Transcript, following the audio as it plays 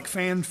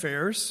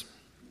fanfares.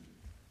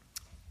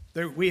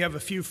 We have a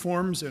few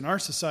forms in our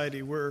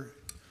society we're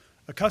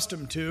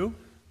accustomed to.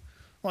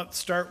 Let's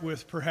start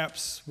with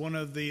perhaps one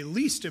of the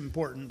least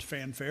important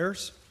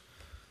fanfares.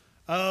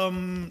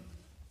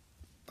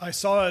 I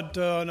saw it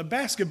in a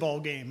basketball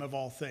game, of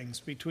all things,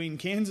 between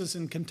Kansas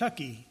and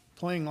Kentucky,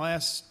 playing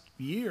last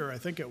year, I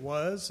think it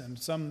was, and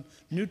some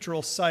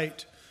neutral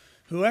site.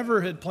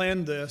 Whoever had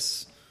planned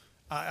this,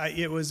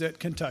 it was at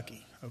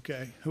Kentucky,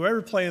 okay?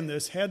 Whoever planned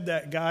this had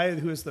that guy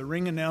who is the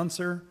ring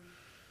announcer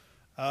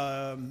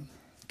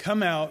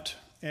come out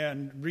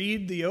and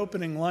read the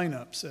opening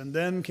lineups, and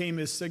then came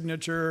his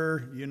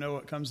signature. You know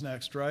what comes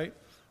next, right?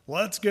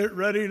 Let's get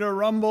ready to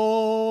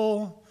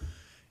rumble.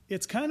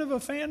 It's kind of a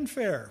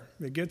fanfare.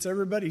 It gets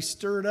everybody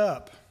stirred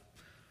up.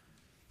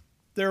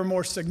 There are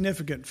more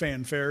significant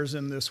fanfares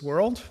in this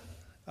world.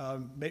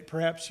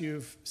 Perhaps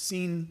you've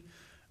seen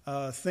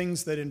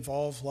things that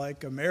involve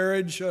like a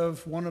marriage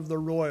of one of the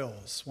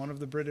royals, one of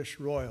the British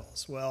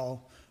royals.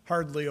 Well,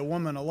 hardly a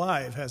woman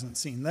alive hasn't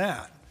seen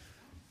that,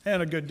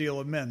 and a good deal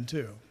of men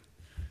too.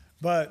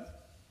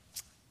 But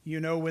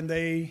you know, when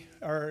they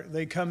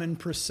come in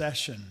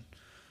procession,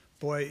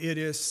 boy, it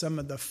is some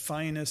of the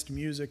finest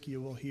music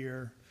you will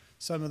hear,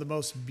 some of the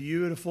most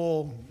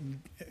beautiful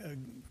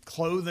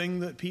clothing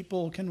that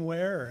people can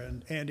wear,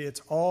 and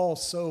it's all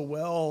so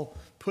well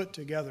put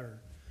together.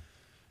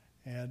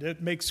 And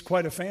it makes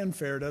quite a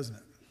fanfare, doesn't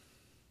it?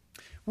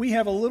 We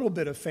have a little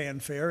bit of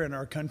fanfare in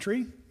our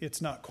country.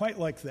 It's not quite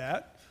like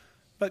that,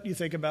 but you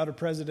think about a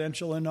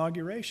presidential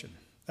inauguration.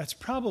 That's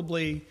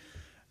probably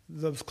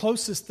the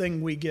closest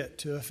thing we get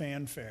to a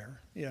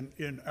fanfare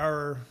in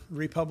our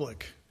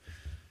republic.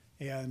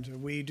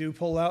 And we do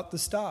pull out the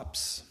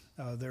stops.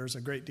 There's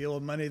a great deal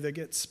of money that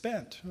gets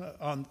spent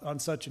on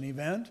such an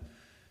event.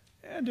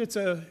 And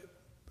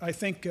I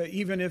think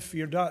even if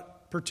you're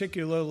not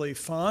particularly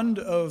fond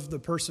of the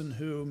person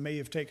who may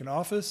have taken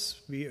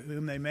office, be it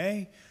whom they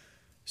may,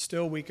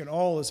 still we can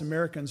all as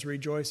Americans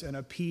rejoice in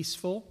a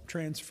peaceful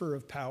transfer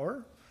of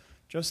power.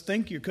 Just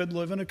think you could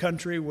live in a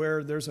country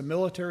where there's a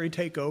military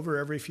takeover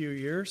every few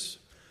years,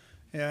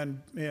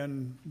 and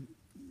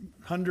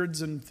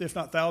hundreds and if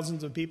not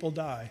thousands of people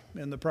die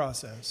in the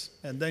process.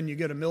 And then you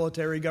get a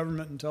military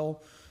government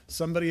until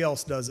somebody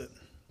else does it.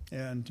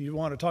 And you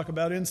want to talk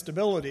about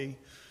instability,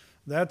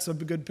 that's a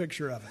good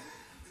picture of it.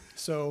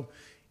 So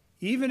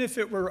even if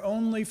it were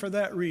only for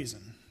that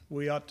reason,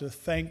 we ought to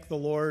thank the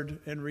Lord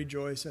and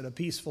rejoice at a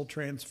peaceful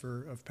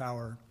transfer of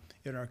power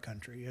in our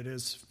country. It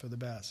is for the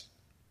best.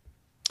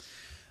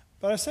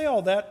 But I say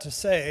all that to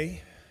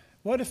say,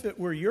 what if it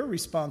were your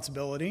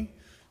responsibility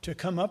to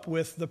come up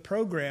with the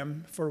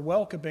program for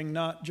welcoming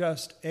not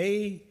just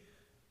a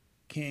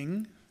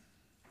king,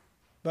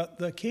 but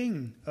the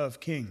King of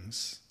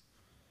Kings?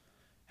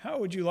 How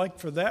would you like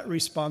for that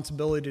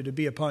responsibility to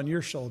be upon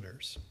your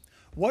shoulders?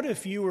 What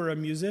if you were a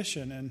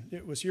musician and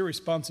it was your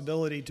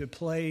responsibility to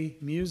play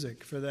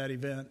music for that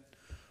event,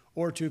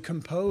 or to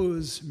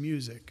compose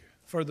music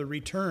for the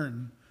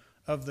return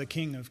of the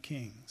King of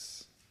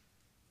Kings?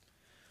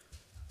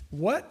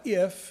 What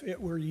if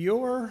it were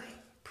your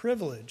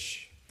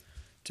privilege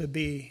to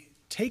be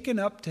taken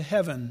up to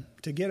heaven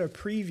to get a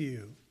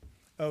preview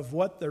of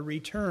what the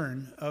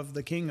return of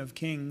the King of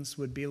Kings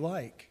would be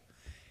like,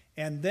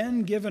 and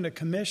then given a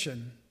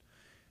commission,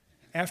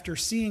 after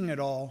seeing it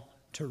all,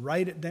 to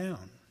write it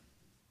down?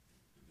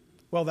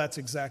 Well, that's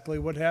exactly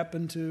what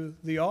happened to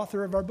the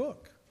author of our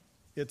book.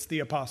 It's the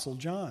Apostle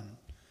John,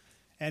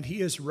 and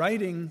he is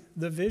writing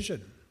the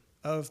vision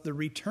of the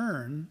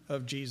return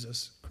of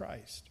Jesus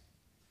Christ.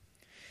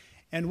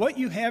 And what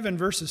you have in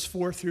verses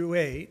 4 through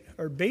 8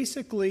 are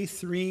basically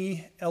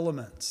three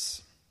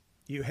elements.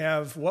 You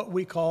have what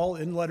we call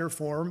in letter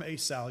form a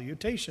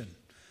salutation.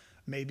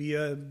 Maybe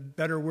a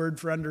better word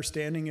for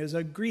understanding is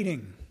a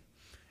greeting.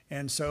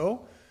 And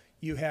so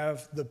you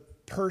have the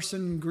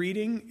person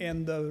greeting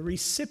and the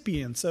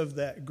recipients of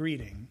that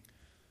greeting.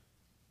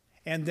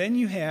 And then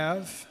you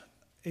have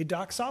a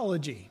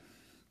doxology,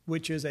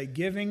 which is a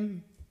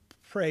giving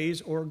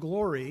praise or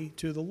glory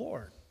to the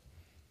Lord.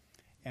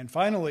 And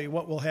finally,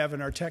 what we'll have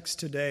in our text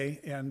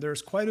today, and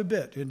there's quite a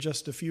bit in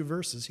just a few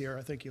verses here,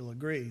 I think you'll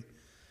agree,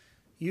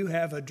 you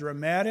have a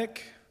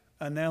dramatic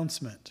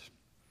announcement.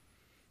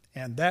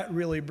 And that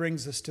really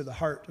brings us to the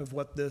heart of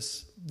what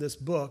this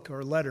book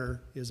or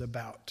letter is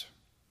about.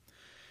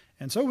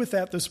 And so with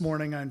that this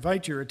morning, I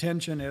invite your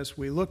attention as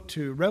we look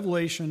to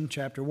Revelation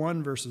chapter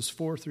 1, verses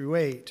 4 through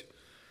 8.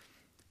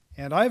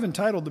 And I've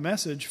entitled the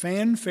message,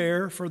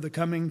 Fanfare for the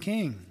Coming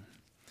King.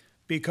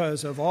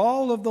 Because of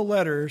all of the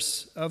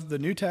letters of the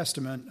New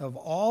Testament, of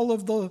all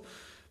of the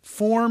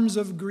forms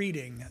of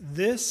greeting,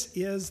 this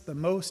is the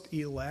most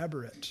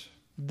elaborate.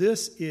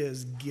 This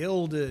is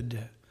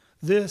gilded.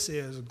 This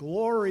is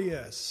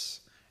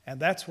glorious.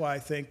 And that's why I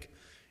think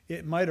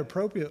it might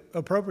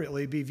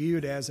appropriately be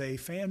viewed as a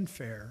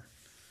fanfare.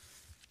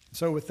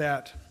 So with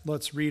that,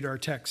 let's read our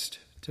text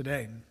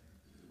today.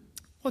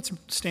 Let's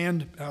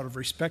stand out of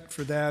respect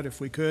for that,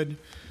 if we could.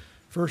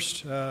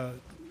 First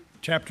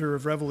chapter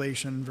of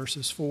Revelation,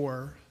 verses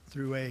 4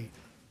 through 8.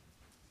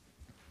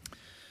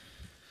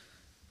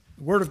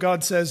 The Word of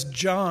God says,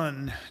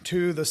 John,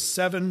 to the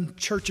 7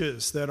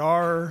 churches that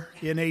are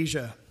in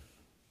Asia,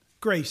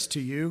 grace to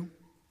you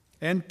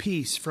and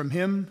peace from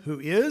him who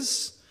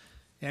is,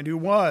 and who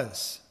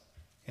was,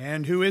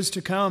 and who is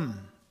to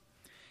come,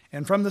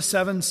 and from the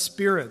 7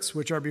 spirits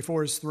which are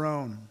before his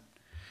throne,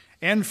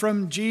 and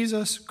from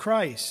Jesus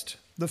Christ,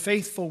 the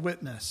faithful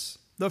witness,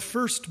 the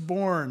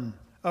firstborn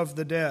of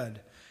the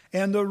dead,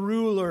 and the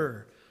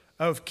ruler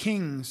of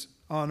kings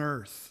on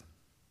earth.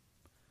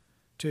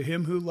 To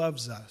him who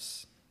loves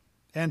us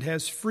and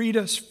has freed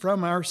us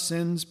from our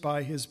sins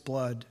by his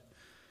blood,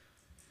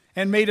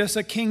 and made us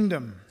a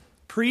kingdom,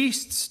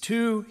 priests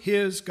to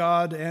his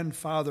God and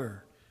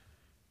Father.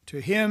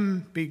 To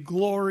him be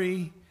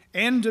glory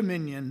and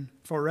dominion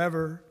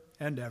forever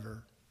and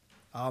ever.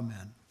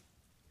 Amen.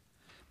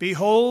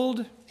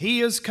 Behold,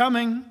 he is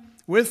coming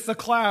with the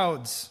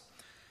clouds,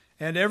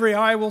 and every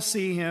eye will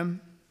see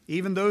him,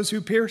 even those who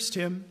pierced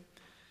him,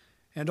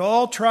 and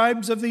all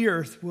tribes of the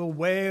earth will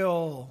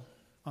wail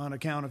on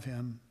account of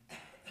him.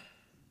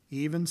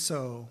 Even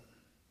so,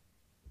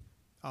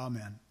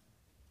 amen.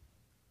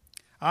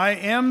 I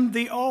am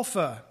the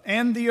Alpha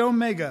and the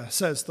Omega,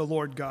 says the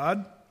Lord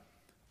God,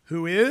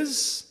 who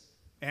is,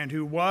 and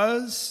who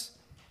was,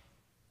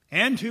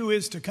 and who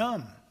is to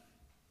come,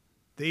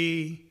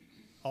 the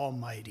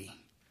Almighty.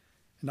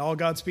 And all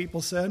God's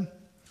people said,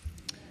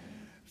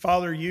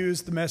 Father,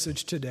 use the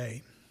message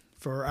today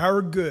for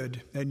our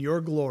good and your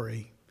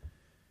glory.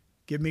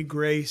 Give me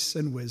grace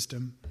and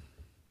wisdom.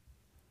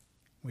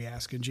 We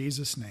ask in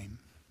Jesus' name.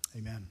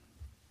 Amen.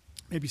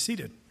 You may be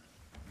seated.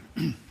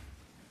 If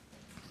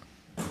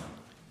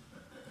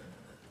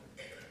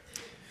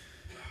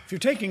you're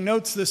taking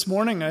notes this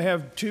morning, I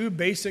have 2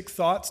 basic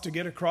thoughts to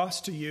get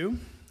across to you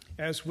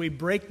as we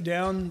break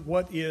down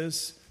what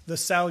is the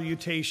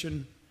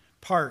salutation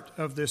part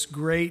of this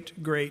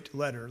great, great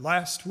letter.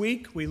 Last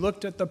week, we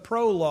looked at the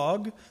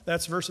prologue.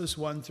 That's verses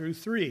 1 through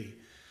 3.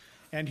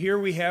 And here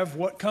we have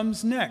what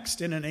comes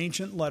next in an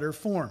ancient letter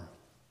form.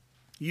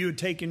 You would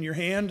take in your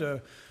hand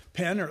a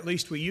pen, or at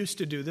least we used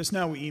to do this.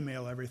 Now we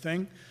email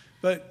everything.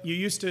 But you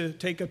used to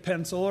take a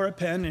pencil or a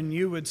pen and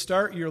you would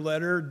start your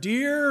letter,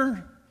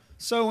 Dear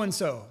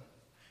so-and-so.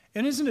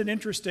 And isn't it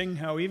interesting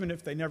how even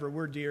if they never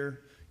were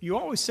dear, you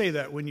always say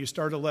that when you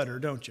start a letter,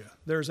 don't you?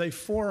 There's a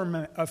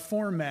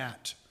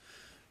format.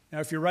 Now,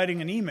 if you're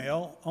writing an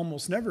email,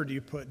 almost never do you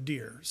put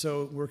dear.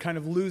 So we're kind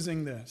of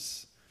losing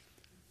this.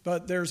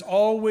 But there's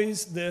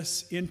always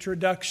this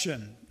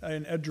introduction,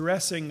 an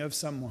addressing of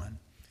someone.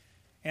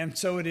 And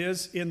so it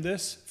is in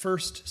this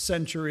first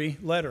century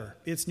letter.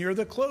 It's near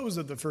the close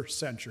of the first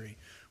century.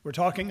 We're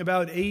talking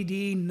about AD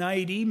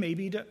 90,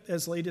 maybe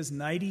as late as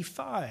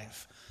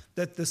 95,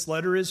 that this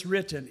letter is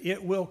written.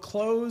 It will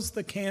close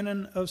the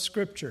canon of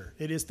Scripture.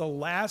 It is the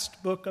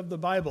last book of the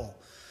Bible.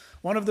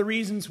 One of the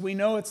reasons we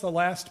know it's the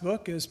last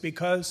book is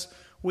because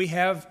we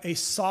have a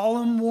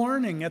solemn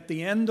warning at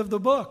the end of the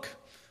book.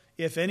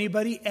 If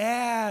anybody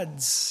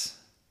adds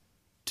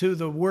to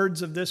the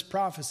words of this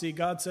prophecy,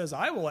 God says,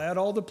 I will add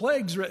all the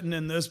plagues written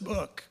in this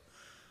book.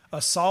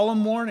 A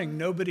solemn warning.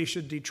 Nobody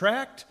should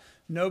detract.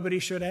 Nobody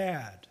should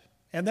add.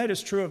 And that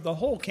is true of the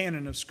whole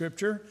canon of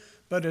Scripture,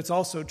 but it's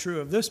also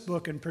true of this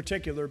book in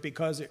particular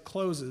because it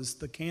closes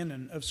the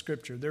canon of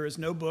Scripture. There is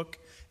no book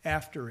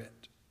after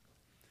it.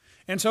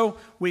 And so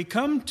we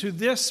come to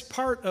this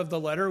part of the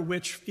letter,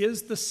 which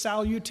is the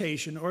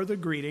salutation or the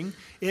greeting.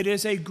 It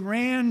is a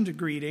grand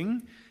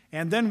greeting.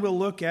 And then we'll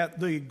look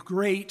at the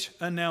great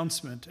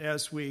announcement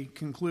as we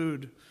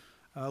conclude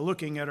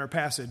looking at our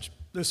passage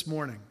this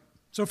morning.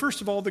 So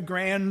first of all, the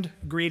grand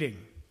greeting.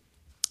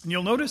 And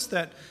you'll notice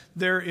that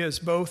there is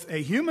both a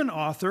human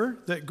author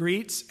that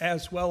greets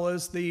as well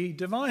as the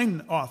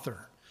divine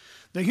author.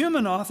 The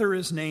human author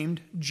is named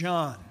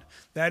John.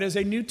 That is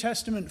a New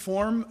Testament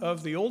form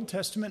of the Old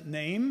Testament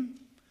name,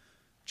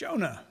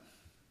 Jonah.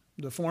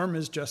 The form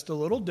is just a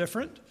little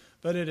different,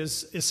 but it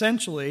is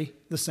essentially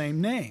the same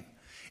name.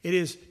 It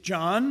is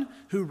John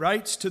who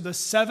writes to the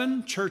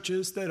 7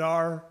 churches that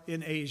are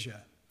in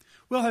Asia.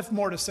 We'll have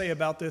more to say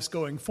about this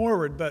going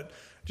forward, but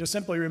just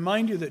simply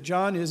remind you that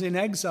John is in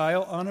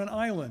exile on an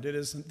island. It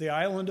is the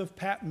island of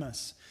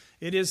Patmos.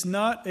 It is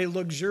not a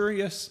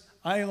luxurious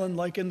island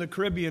like in the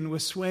Caribbean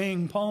with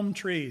swaying palm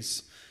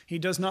trees. He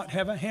does not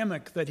have a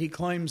hammock that he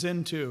climbs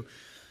into.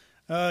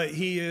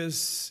 He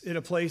is in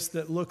a place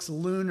that looks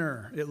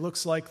lunar. It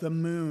looks like the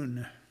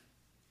moon.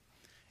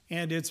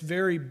 And it's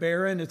very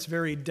barren, it's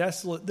very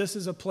desolate. This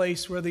is a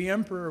place where the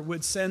emperor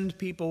would send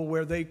people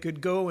where they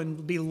could go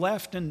and be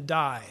left and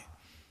die.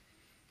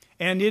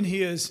 And in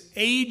his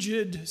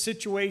aged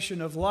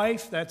situation of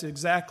life, that's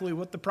exactly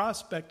what the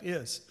prospect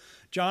is.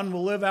 John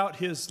will live out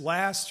his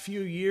last few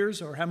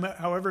years, or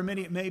however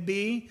many it may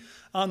be,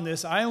 on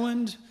this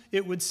island,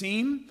 it would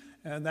seem.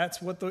 And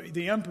that's what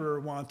the emperor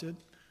wanted.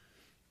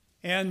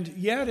 And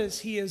yet,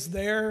 as he is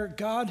there,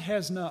 God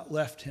has not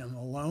left him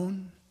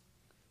alone.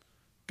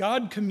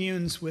 God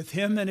communes with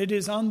him, and it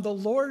is on the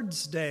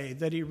Lord's Day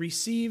that he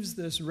receives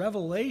this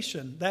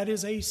revelation. That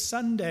is a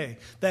Sunday.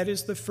 That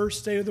is the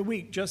first day of the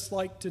week, just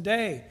like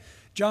today.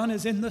 John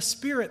is in the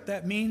Spirit.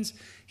 That means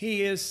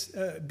he is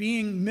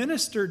being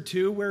ministered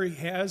to where he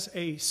has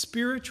a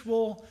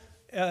spiritual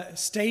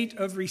state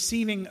of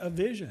receiving a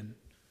vision.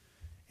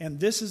 And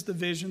this is the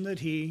vision that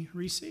he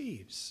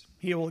receives.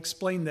 He will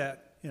explain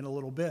that in a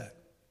little bit.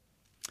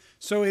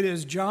 So it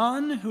is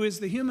John who is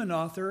the human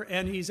author,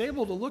 and he's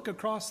able to look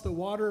across the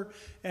water,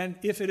 and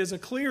if it is a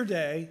clear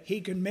day, he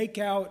can make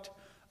out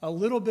a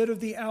little bit of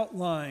the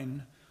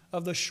outline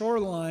of the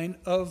shoreline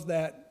of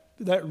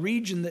that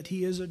region that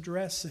he is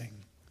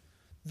addressing.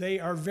 They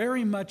are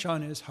very much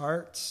on his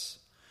hearts.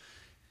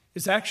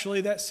 It's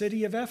actually that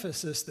city of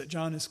Ephesus that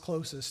John is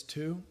closest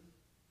to.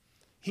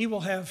 He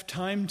will have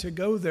time to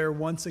go there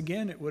once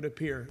again, it would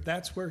appear.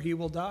 That's where he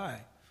will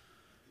die.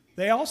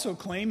 They also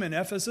claim in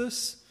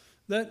Ephesus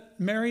that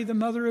Mary, the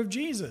mother of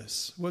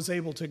Jesus, was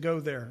able to go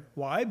there.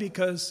 Why?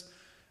 Because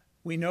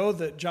we know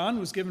that John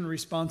was given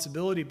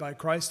responsibility by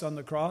Christ on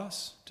the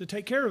cross to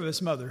take care of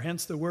his mother.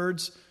 Hence the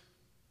words,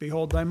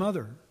 "Behold thy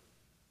mother."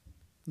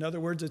 In other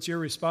words, it's your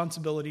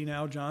responsibility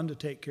now, John, to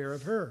take care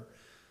of her.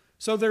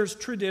 So there's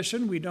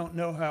tradition. We don't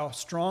know how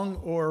strong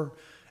or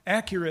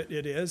accurate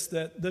it is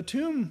that the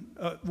tomb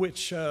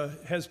which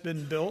has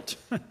been built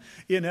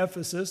in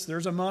Ephesus,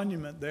 there's a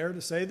monument there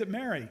to say that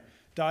Mary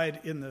died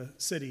in the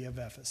city of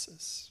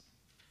Ephesus.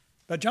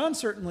 But John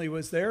certainly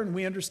was there, and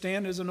we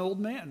understand as an old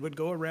man would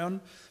go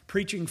around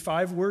preaching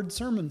 5-word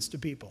sermons to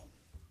people.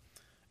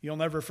 You'll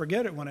never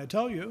forget it when I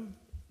tell you.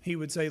 He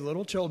would say,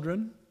 "Little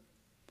children,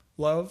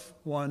 love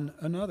one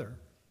another."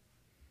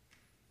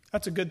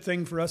 That's a good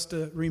thing for us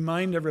to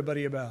remind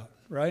everybody about,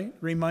 right?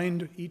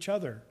 Remind each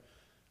other.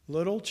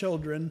 Little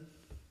children,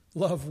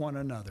 love one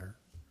another.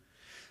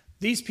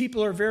 These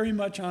people are very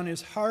much on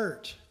his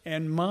heart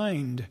and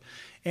mind,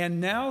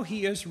 and now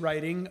he is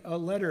writing a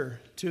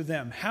letter to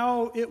them.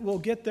 How it will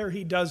get there,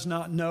 he does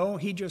not know.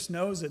 He just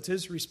knows it's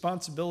his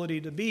responsibility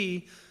to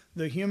be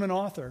the human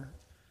author.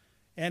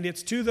 And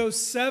it's to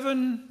those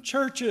 7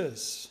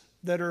 churches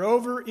that are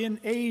over in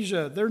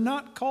Asia. They're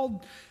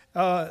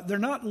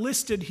not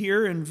listed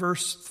here in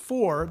verse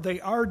 4. They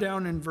are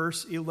down in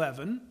verse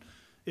 11.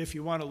 If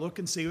you want to look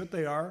and see what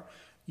they are,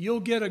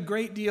 you'll get a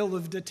great deal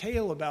of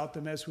detail about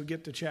them as we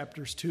get to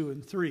chapters 2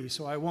 and 3,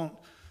 so I won't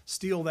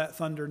steal that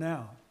thunder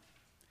now.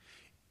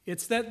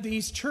 It's that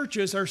these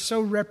churches are so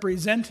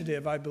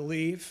representative, I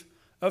believe,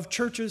 of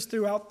churches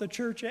throughout the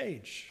church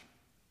age,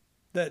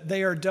 that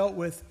they are dealt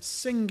with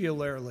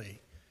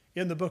singularly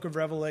in the book of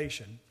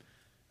Revelation.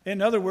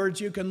 In other words,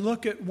 you can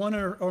look at one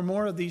or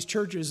more of these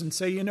churches and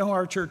say, you know,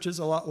 our church is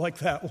a lot like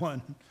that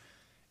one.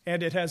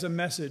 And it has a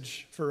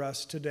message for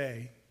us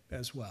today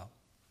as well.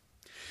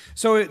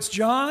 So it's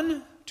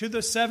John to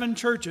the 7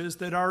 churches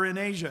that are in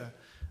Asia.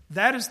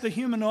 That is the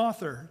human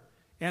author.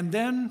 And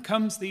then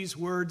comes these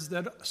words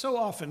that so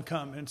often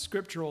come in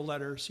scriptural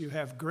letters. You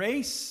have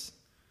grace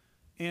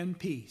and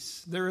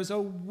peace. There is a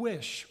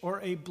wish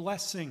or a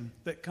blessing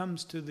that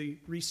comes to the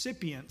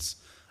recipients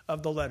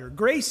of the letter.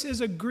 Grace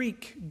is a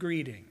Greek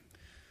greeting,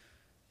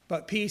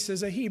 but peace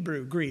is a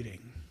Hebrew greeting.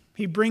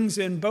 He brings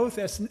in both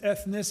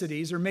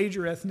ethnicities or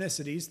major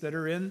ethnicities that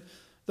are in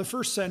the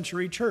first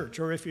century church,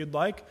 or if you'd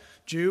like,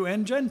 Jew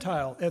and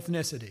Gentile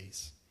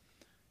ethnicities.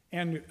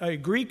 And a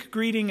Greek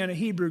greeting and a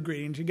Hebrew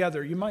greeting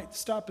together. You might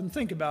stop and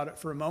think about it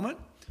for a moment.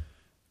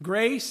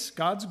 Grace,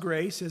 God's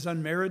grace, His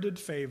unmerited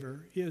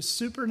favor, His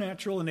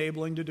supernatural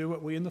enabling to do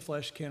what we in the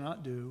flesh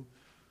cannot do,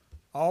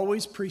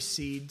 always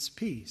precedes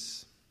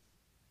peace.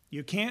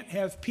 You can't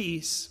have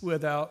peace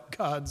without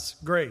God's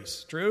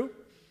grace. True?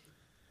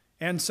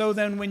 And so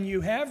then when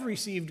you have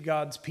received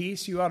God's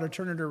peace, you ought to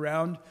turn it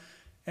around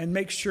and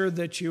make sure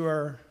that you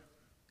are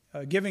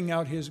giving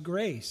out His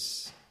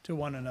grace to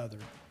one another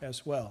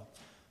as well.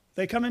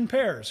 They come in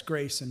pairs,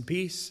 grace and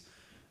peace.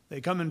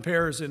 They come in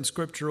pairs in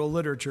scriptural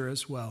literature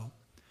as well.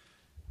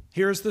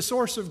 Here's the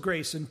source of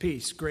grace and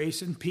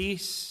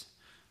peace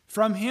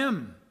from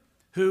Him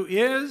who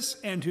is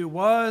and who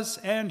was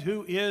and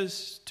who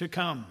is to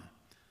come.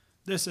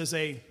 This is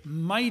a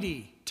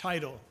mighty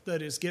title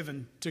that is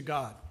given to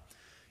God.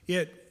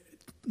 It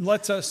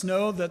lets us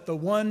know that the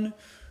one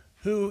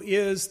who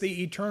is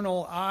the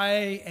eternal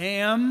I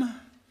am,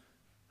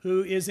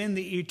 who is in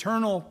the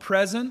eternal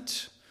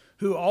present,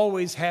 who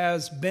always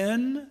has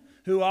been,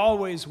 who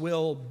always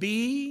will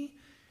be,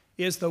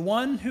 is the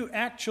one who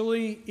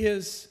actually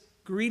is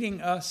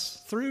greeting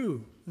us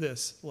through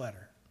this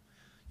letter.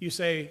 You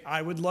say,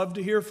 I would love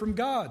to hear from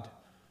God.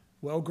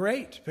 Well,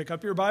 great. Pick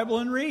up your Bible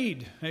and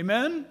read.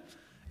 Amen?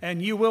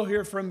 And you will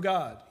hear from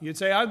God. You'd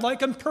say, I'd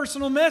like a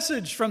personal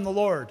message from the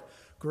Lord.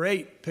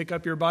 Great. Pick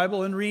up your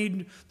Bible and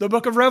read the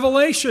book of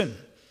Revelation.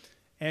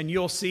 And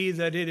you'll see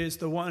that it is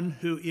the one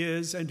who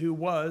is and who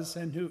was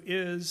and who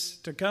is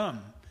to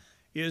come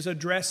is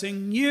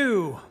addressing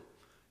you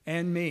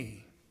and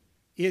me.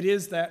 It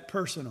is that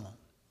personal.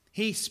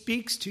 He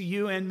speaks to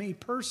you and me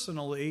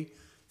personally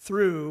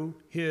through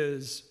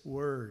His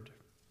Word.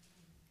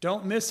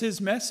 Don't miss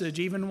His message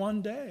even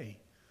one day.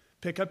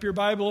 Pick up your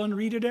Bible and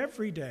read it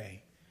every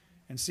day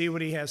and see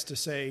what He has to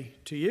say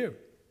to you.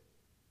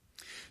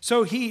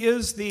 So He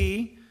is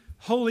the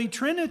Holy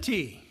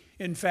Trinity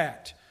In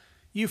fact,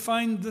 you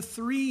find the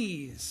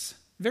threes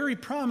very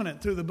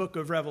prominent through the book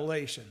of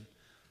Revelation.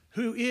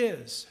 Who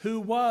is, who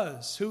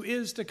was, who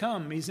is to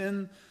come. He's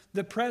in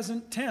the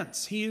present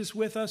tense. He is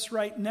with us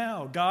right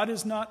now. God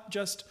is not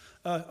just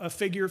a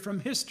figure from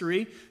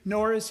history,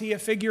 nor is he a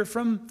figure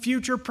from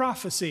future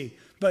prophecy,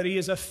 but he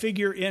is a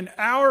figure in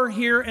our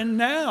here and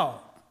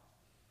now.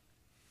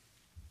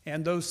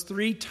 And those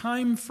three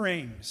time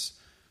frames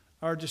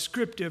are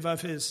descriptive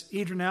of his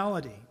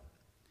eternality.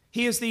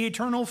 He is the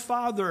eternal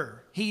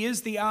Father. He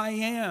is the I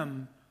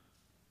am.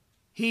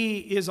 He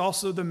is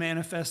also the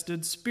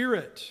manifested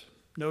Spirit.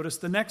 Notice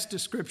the next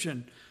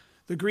description.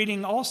 The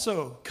greeting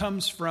also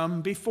comes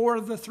from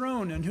before the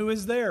throne. And who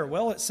is there?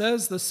 Well, it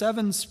says the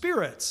seven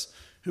spirits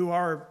who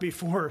are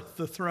before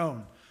the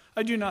throne.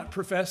 I do not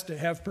profess to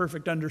have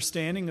perfect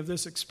understanding of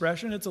this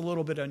expression. It's a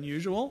little bit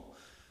unusual.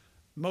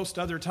 Most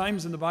other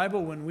times in the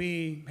Bible, when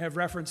we have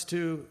reference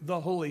to the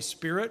Holy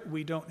Spirit,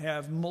 we don't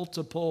have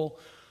multiple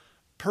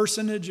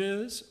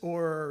personages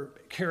or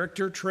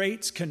character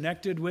traits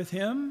connected with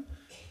him.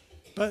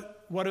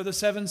 But what are the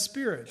seven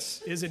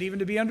spirits? Is it even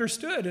to be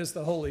understood as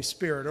the Holy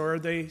Spirit? Or are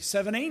they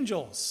seven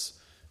angels?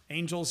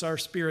 Angels are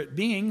spirit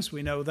beings,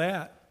 we know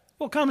that.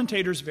 Well,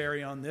 commentators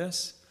vary on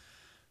this.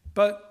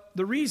 But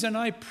the reason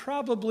I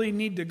probably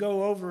need to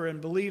go over and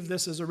believe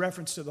this is a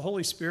reference to the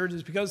Holy Spirit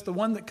is because the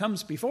one that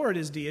comes before it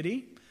is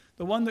deity.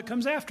 The one that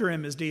comes after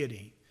him is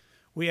deity.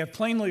 We have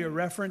plainly a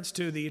reference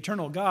to the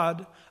eternal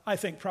God, I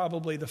think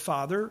probably the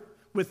Father,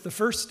 with the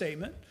first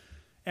statement.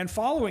 And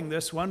following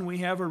this one, we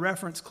have a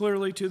reference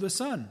clearly to the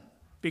Son,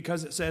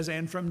 because it says,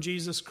 and from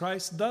Jesus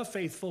Christ, the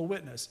faithful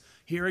witness.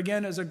 Here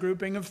again is a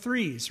grouping of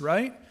threes,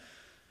 right?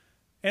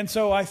 And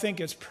so I think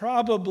it's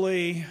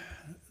probably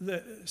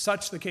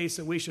such the case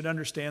that we should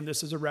understand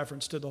this is a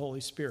reference to the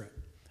Holy Spirit.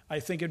 I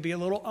think it'd be a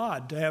little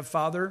odd to have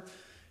Father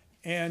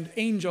and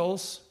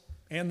angels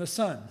and the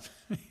Son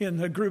in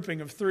the grouping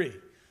of three.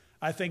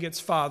 I think it's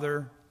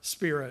Father,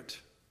 Spirit,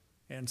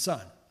 and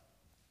Son.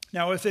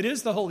 Now, if it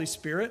is the Holy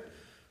Spirit,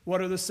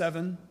 what are the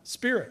seven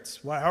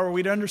spirits? Well, how are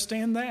we to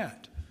understand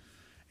that?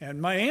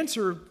 And my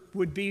answer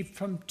would be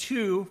from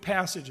two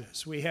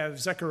passages. We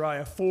have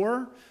Zechariah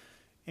 4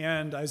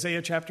 and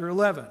Isaiah chapter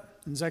 11.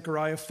 In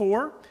Zechariah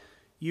 4,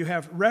 you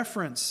have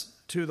reference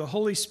to the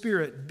Holy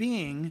Spirit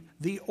being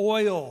the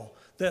oil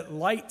that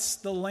lights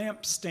the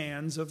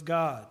lampstands of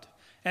God.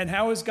 And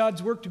how is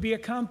God's work to be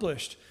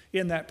accomplished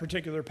in that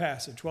particular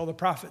passage? Well, the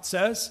prophet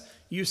says,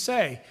 you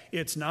say,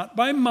 it's not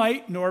by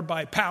might nor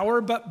by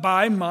power, but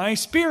by my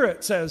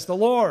Spirit, says the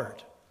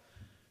Lord.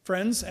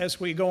 Friends, as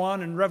we go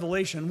on in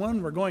Revelation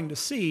 1, we're going to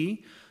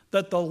see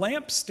that the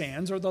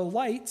lampstands or the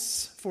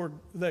lights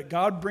that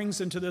God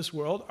brings into this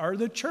world are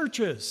the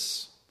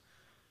churches.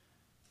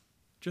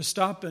 Just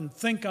stop and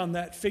think on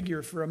that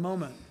figure for a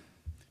moment.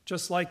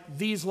 Just like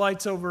these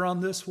lights over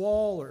on this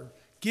wall are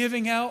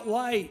giving out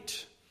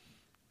light,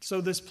 so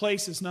this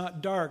place is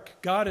not dark.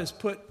 God has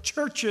put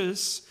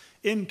churches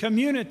in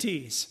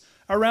communities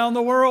around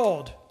the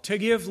world to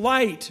give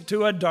light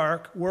to a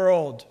dark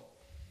world.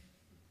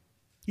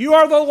 You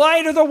are the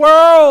light of the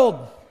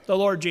world, the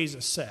Lord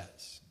Jesus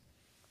says.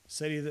 A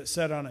city that's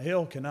set on a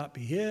hill cannot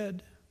be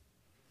hid.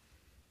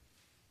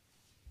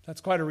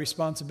 That's quite a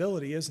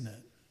responsibility, isn't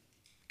it?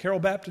 Carroll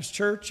Baptist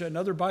Church and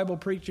other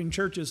Bible-preaching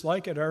churches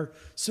like it are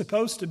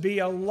supposed to be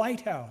a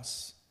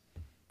lighthouse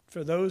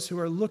for those who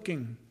are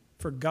looking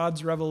for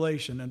God's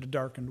revelation in a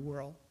darkened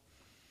world.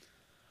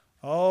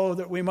 Oh,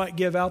 that we might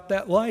give out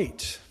that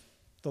light,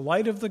 the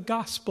light of the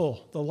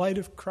gospel, the light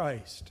of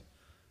Christ,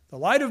 the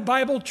light of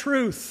Bible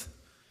truth,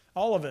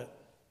 all of it.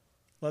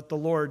 Let the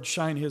Lord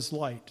shine his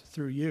light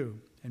through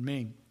you and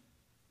me.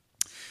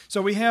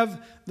 So we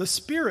have the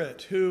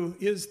Spirit, who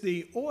is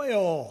the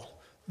oil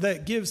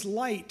that gives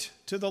light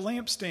to the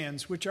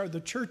lampstands, which are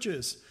the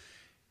churches.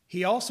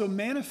 He also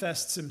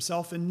manifests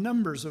himself in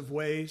numbers of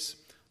ways.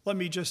 Let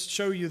me just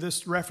show you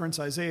this reference,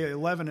 Isaiah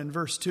 11 and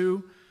verse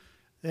 2.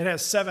 It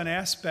has 7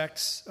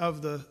 aspects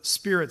of the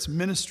Spirit's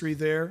ministry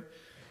there.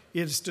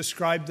 It is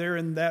described there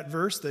in that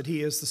verse that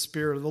he is the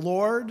Spirit of the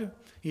Lord.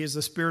 He is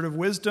the Spirit of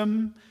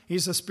wisdom.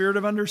 He's the Spirit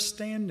of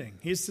understanding.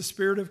 He's the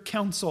Spirit of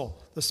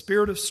counsel, the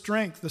Spirit of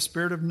strength, the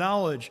Spirit of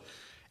knowledge,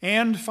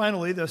 and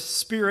finally, the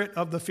Spirit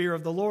of the fear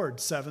of the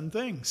Lord. 7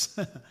 things.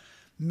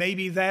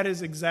 Maybe that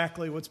is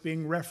exactly what's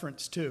being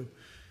referenced to.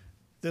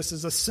 This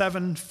is a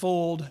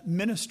 7-fold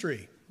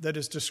ministry that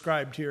is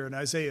described here in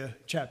Isaiah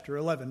chapter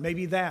 11.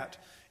 Maybe that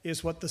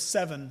is what the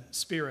 7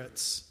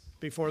 spirits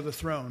before the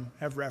throne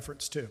have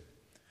reference to.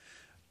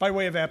 By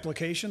way of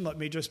application, let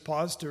me just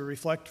pause to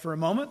reflect for a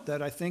moment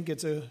that I think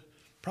it's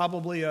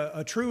probably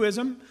a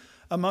truism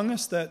among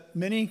us that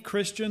many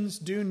Christians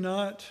do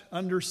not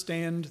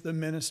understand the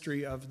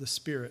ministry of the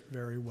Spirit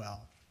very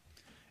well.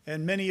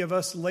 And many of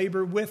us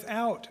labor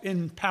without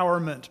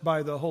empowerment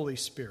by the Holy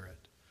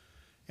Spirit.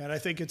 And I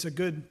think it's a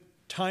good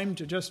time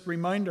to just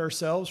remind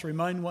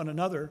one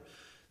another,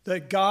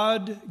 that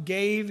God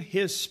gave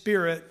his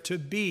Spirit to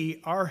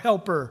be our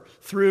helper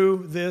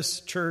through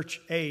this church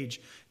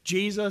age.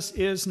 Jesus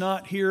is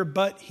not here,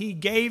 but he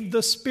gave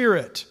the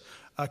Spirit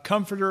a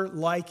comforter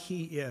like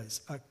he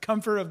is, a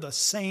comfort of the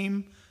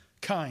same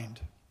kind.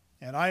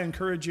 And I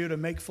encourage you to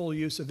make full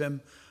use of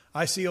him.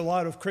 I see a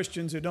lot of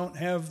Christians who don't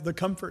have the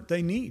comfort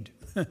they need.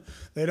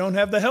 They don't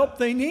have the help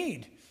they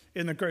need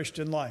in the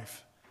Christian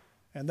life.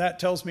 And that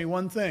tells me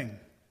one thing.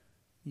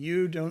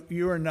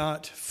 You are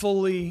not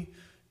fully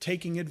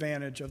taking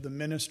advantage of the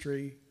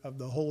ministry of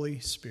the Holy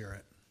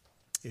Spirit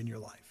in your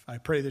life. I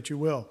pray that you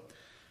will.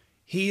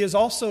 He is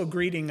also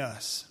greeting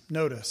us.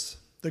 Notice,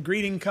 the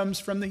greeting comes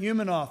from the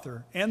human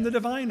author and the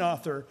divine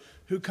author,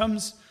 who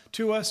comes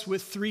to us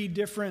with 3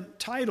 different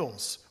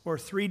titles or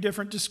 3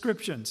 different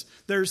descriptions.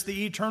 There's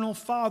the eternal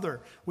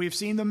Father. We've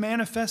seen the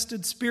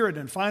manifested Spirit.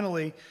 And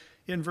finally,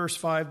 in verse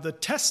 5, the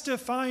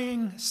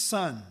testifying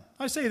Son.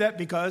 I say that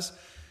because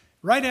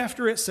right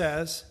after it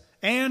says,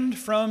 and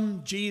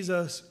from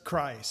Jesus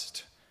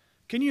Christ.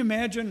 Can you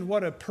imagine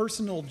what a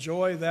personal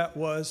joy that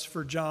was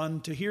for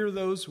John to hear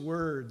those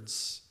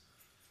words?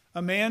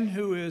 A man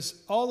who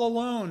is all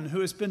alone, who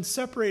has been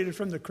separated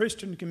from the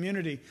Christian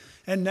community,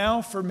 and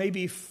now for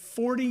maybe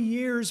 40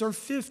 years or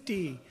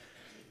 50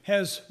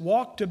 has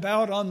walked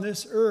about on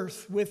this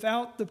earth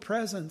without the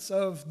presence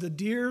of the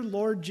dear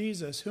Lord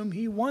Jesus, whom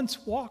he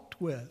once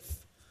walked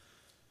with.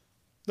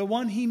 The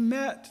one he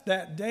met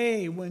that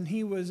day when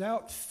he was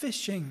out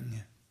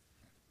fishing.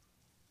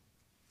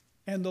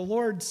 And the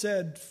Lord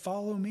said,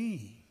 "Follow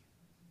me,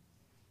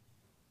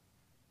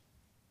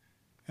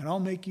 and I'll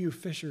make you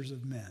fishers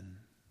of men."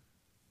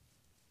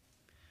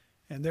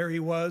 And there he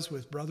was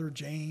with Brother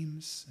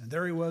James, and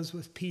there he was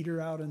with Peter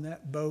out in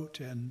that boat,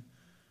 and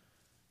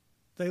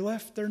they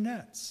left their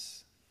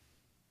nets,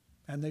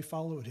 and they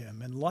followed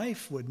him, and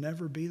life would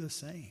never be the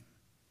same.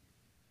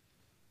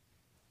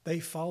 They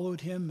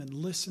followed him and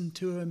listened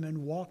to him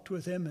and walked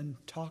with him and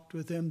talked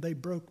with him. They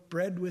broke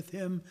bread with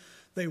him.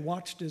 They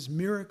watched his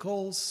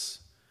miracles.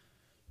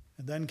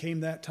 And then came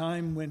that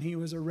time when he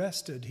was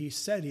arrested. He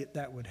said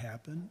that would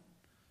happen.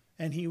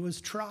 And he was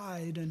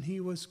tried and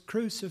he was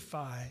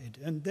crucified.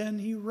 And then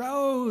he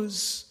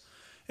rose.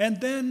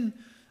 And then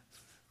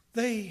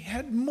they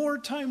had more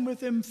time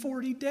with him,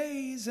 40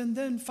 days. And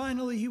then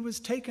finally he was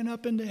taken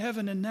up into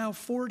heaven. And now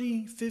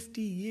 40,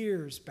 50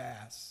 years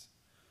pass.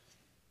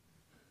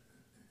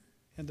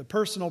 And the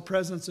personal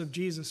presence of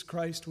Jesus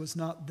Christ was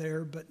not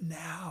there, but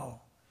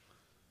now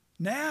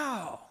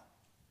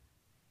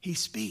he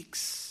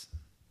speaks.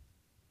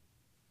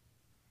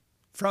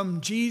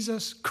 From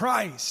Jesus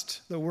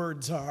Christ, the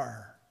words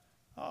are.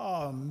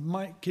 Oh,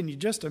 can you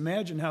just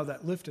imagine how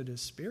that lifted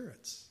his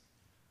spirits?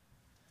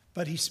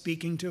 But he's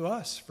speaking to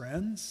us,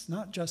 friends,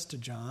 not just to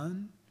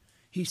John.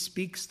 He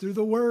speaks through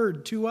the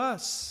word to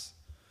us.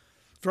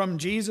 From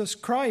Jesus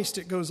Christ,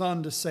 it goes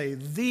on to say,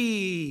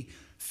 the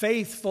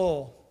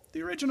faithful.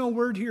 The original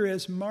word here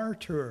is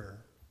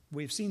martyr.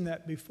 We've seen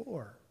that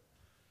before.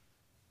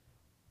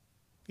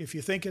 If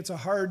you think it's a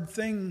hard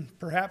thing,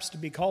 perhaps, to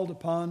be called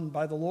upon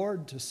by the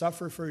Lord to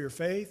suffer for your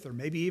faith, or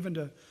maybe even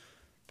to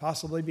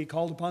possibly be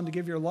called upon to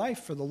give your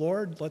life for the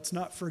Lord, let's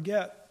not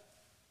forget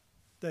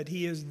that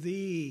he is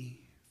the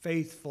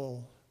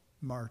faithful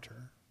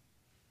martyr.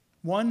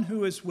 One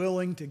who is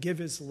willing to give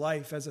his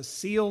life as a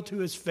seal to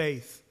his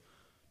faith,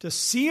 to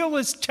seal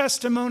his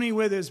testimony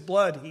with his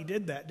blood. He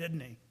did that,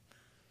 didn't he?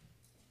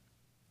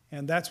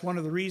 And that's one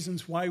of the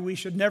reasons why we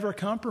should never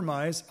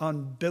compromise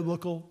on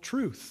biblical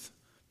truth,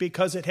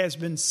 because it has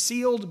been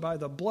sealed by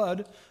the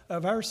blood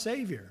of our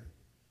Savior.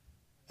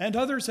 And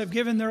others have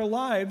given their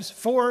lives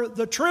for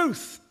the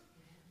truth.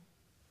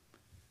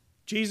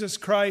 Jesus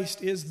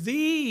Christ is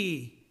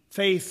the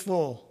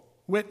faithful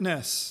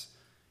witness.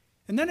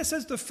 And then it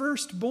says the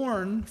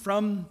firstborn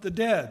from the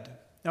dead.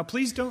 Now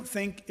please don't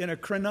think in a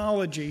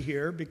chronology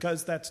here,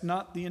 because that's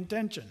not the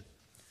intention.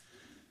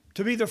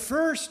 To be the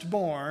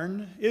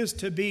firstborn is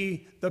to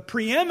be the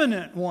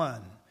preeminent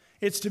one.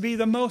 It's to be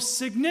the most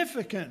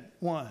significant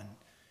one.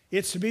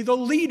 It's to be the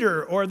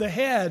leader or the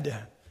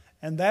head.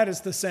 And that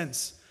is the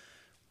sense.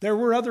 There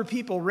were other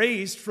people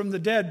raised from the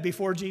dead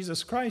before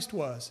Jesus Christ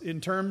was,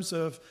 in terms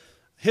of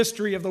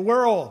history of the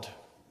world.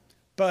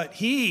 But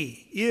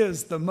he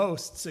is the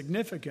most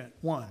significant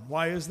one.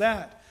 Why is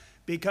that?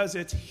 Because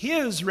it's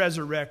his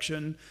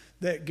resurrection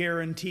that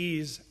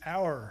guarantees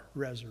our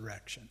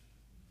resurrection.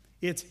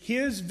 It's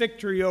his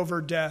victory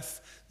over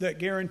death that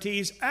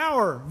guarantees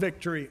our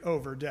victory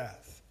over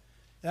death.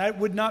 That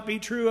would not be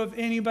true of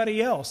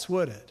anybody else,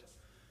 would it?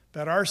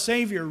 But our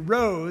Savior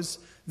rose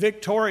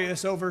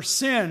victorious over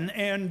sin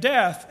and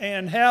death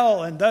and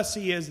hell, and thus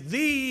he is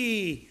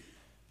the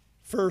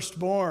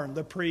firstborn,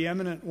 the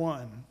preeminent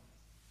one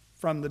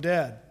from the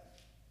dead.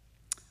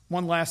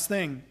 One last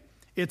thing.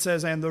 It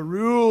says, and the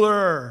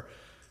ruler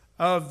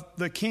of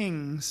the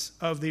kings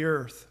of the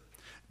earth.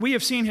 We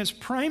have seen his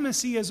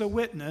primacy as a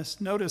witness.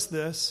 Notice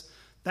this.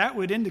 That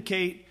would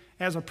indicate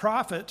as a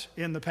prophet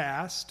in the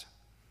past.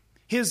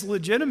 His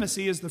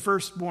legitimacy as the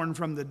firstborn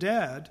from the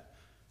dead.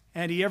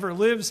 And he ever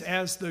lives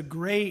as the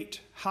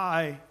great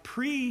high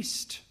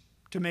priest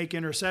to make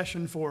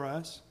intercession for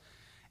us.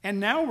 And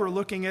now we're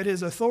looking at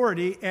his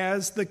authority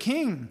as the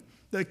king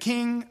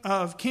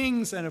of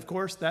kings. And of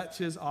course, that's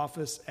his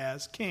office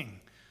as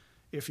king.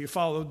 If you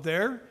followed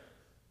there,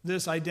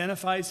 this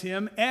identifies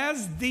him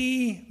as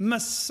the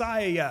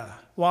Messiah.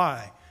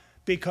 Why?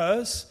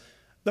 Because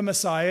the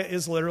Messiah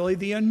is literally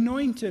the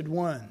anointed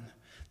one.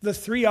 The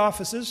three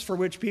offices for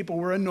which people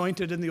were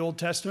anointed in the Old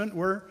Testament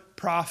were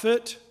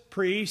prophet,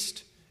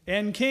 priest,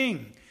 and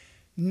king.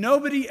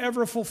 Nobody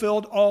ever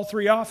fulfilled all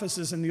three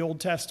offices in the Old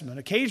Testament.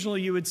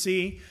 Occasionally you would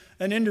see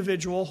an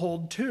individual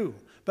hold two,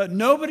 but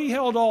nobody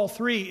held all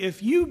three.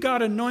 If you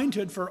got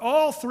anointed for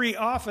all three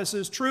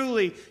offices,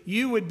 truly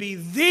you would be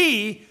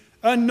the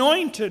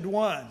anointed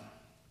one.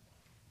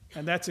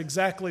 And that's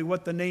exactly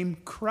what the name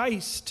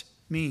Christ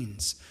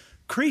means.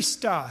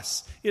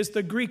 Christos is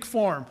the Greek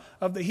form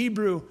of the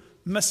Hebrew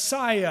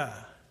Messiah.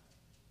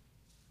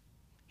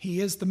 He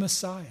is the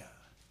Messiah.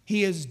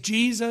 He is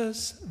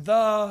Jesus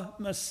the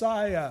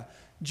Messiah.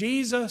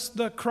 Jesus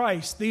the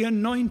Christ, the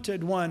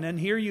anointed one. And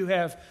here you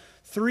have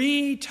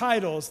three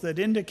titles that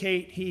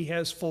indicate he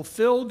has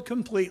fulfilled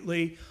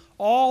completely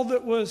all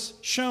that was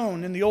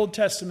shown in the Old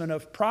Testament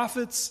of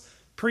prophets,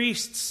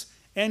 priests,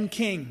 and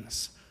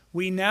kings.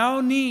 We now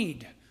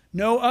need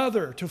no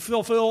other to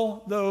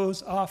fulfill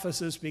those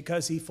offices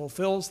because he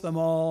fulfills them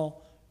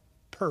all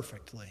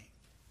perfectly.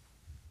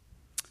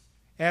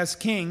 As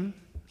king,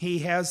 he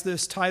has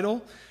this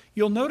title.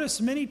 You'll notice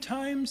many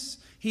times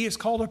he is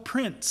called a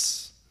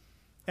prince.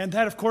 And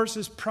that, of course,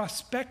 is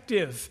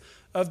prospective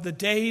of the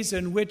days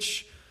in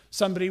which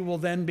somebody will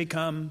then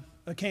become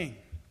a king.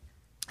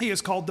 He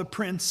is called the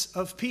Prince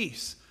of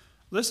Peace.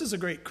 This is a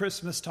great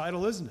Christmas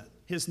title, isn't it?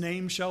 His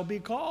name shall be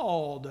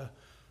called,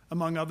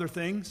 among other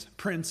things,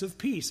 Prince of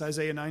Peace,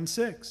 Isaiah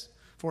 9:6.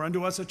 For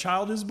unto us a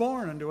child is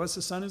born, unto us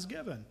a son is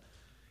given.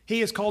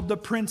 He is called the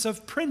Prince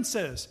of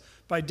Princes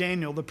by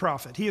Daniel the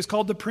prophet. He is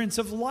called the Prince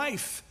of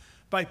Life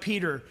by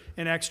Peter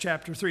in Acts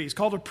chapter 3. He's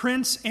called a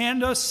prince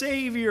and a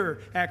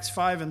savior, Acts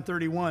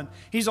 5:31.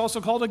 He's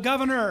also called a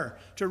governor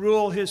to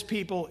rule his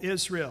people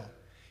Israel.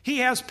 He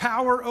has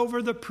power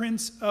over the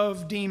prince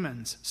of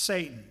demons,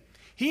 Satan.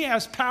 He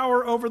has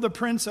power over the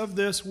prince of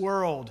this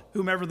world,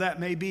 whomever that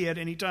may be at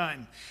any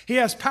time. He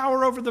has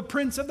power over the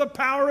prince of the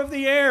power of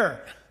the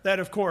air. That,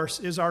 of course,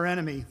 is our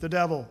enemy, the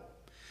devil.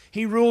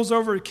 He rules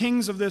over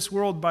kings of this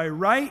world by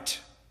right.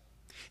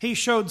 He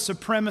showed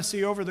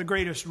supremacy over the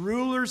greatest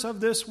rulers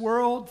of this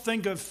world.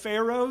 Think of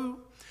Pharaoh.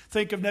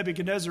 Think of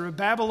Nebuchadnezzar of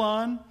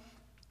Babylon.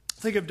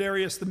 Think of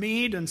Darius the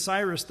Mede and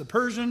Cyrus the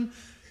Persian.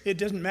 It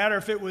didn't matter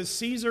if it was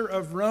Caesar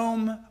of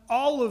Rome.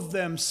 All of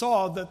them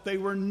saw that they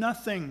were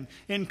nothing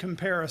in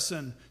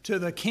comparison to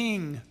the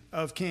King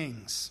of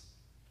Kings.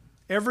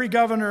 Every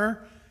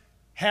governor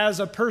has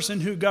a person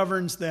who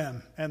governs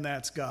them, and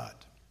that's God.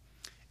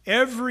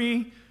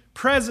 Every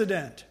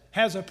president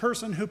has a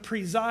person who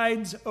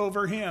presides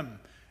over him,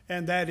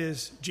 and that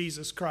is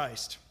Jesus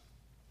Christ.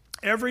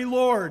 Every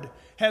Lord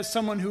has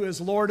someone who is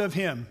Lord of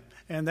him,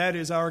 and that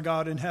is our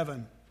God in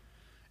heaven.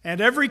 And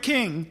every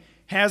king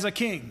has a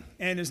king,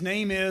 and his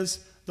name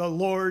is the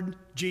Lord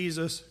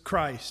Jesus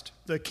Christ,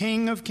 the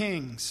King of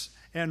kings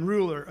and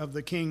ruler of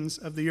the kings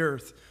of the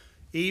earth,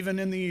 even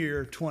in the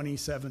year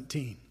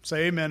 2017.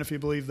 Say amen if you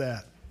believe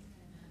that.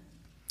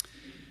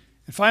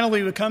 And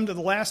finally, we come to the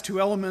last two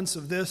elements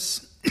of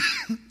this,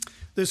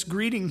 this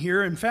greeting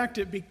here. In fact,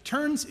 it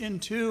turns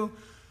into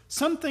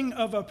something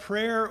of a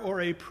prayer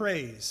or a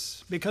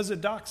praise, because a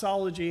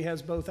doxology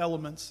has both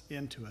elements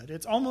into it.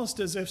 It's almost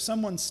as if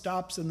someone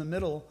stops in the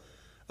middle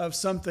of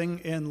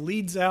something and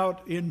leads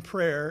out in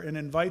prayer and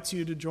invites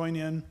you to join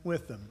in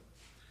with them.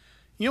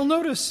 You'll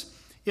notice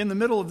in the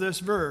middle of this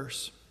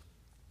verse,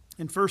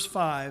 in verse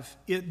 5,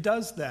 it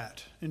does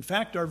that. In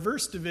fact, our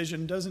verse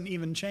division doesn't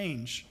even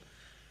change.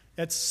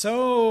 It's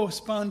so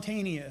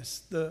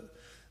spontaneous.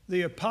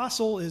 The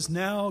apostle is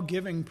now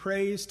giving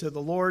praise to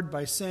the Lord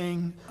by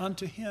saying,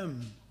 unto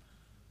him.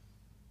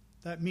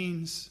 That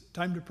means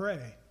time to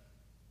pray.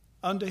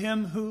 Unto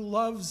him who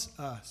loves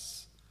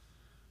us.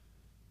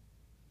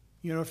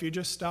 You know, if you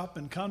just stop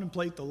and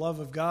contemplate the love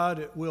of God,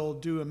 it will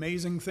do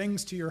amazing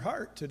things to your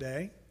heart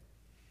today.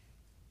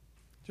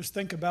 Just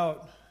think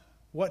about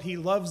what he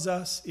loves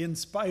us in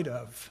spite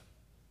of.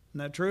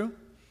 Isn't that true?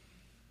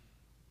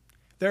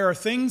 There are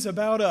things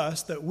about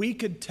us that we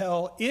could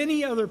tell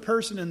any other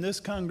person in this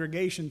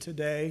congregation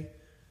today,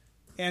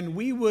 and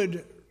we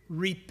would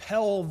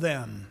repel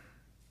them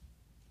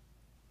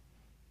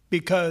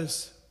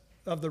because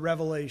of the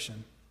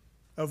revelation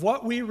of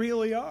what we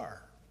really are.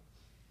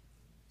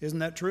 Isn't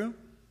that true?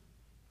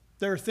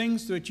 There are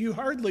things that you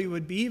hardly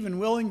would be even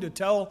willing to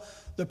tell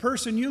the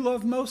person you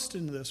love most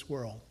in this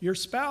world, your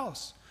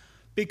spouse,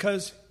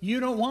 because you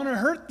don't want to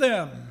hurt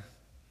them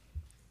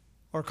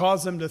or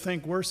cause them to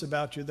think worse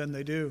about you than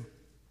they do.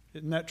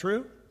 Isn't that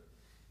true?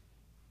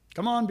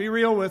 Come on, be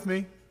real with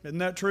me. Isn't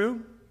that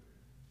true?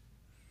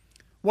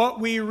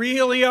 What we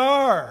really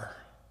are.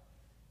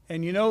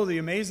 And you know, the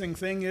amazing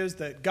thing is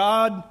that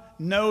God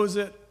knows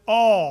it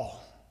all.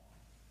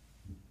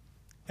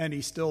 And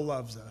he still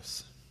loves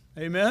us.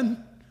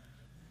 Amen?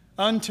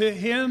 Unto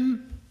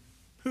him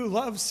who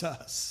loves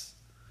us.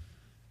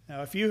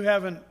 Now, if you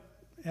haven't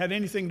had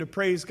anything to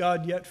praise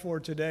God yet for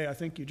today, I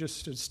think you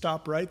just should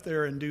stop right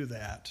there and do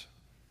that.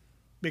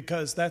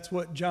 because that's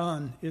what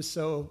John is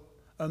so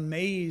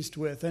amazed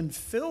with and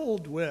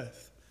filled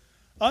with.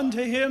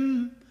 Unto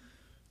him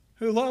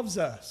who loves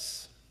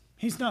us.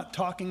 He's not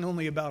talking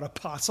only about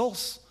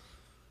apostles.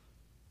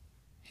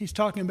 He's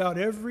talking about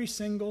every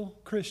single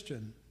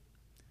Christian.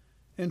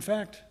 In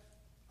fact,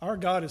 our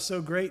God is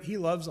so great, he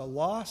loves a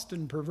lost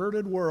and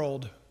perverted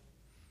world.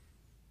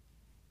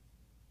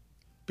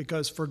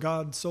 Because for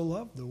God so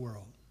loved the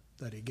world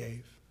that he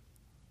gave.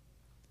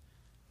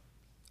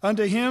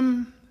 Unto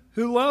him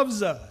who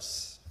loves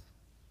us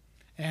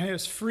and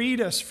has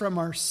freed us from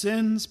our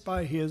sins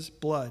by his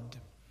blood.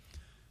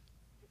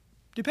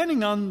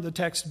 Depending on the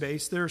text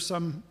base, there are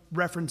some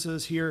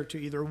references here to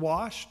either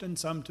washed and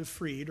some to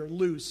freed or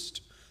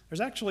loosed.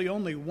 There's actually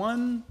only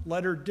one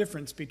letter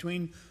difference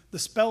between the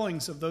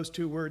spellings of those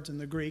two words in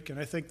the Greek, and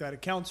I think that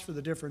accounts for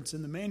the difference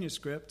in the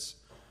manuscripts.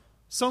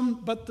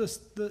 But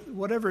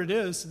whatever it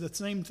is, the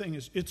same thing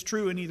it's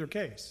true in either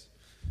case.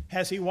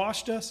 Has he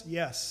washed us?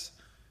 Yes.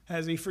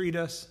 Has he freed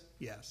us?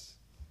 Yes.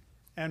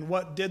 And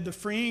what did the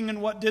freeing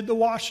and what did the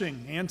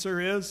washing?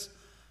 Answer is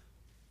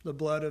the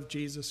blood of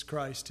Jesus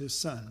Christ, his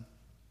Son,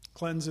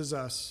 cleanses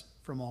us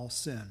from all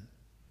sin.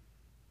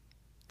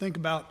 Think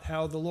about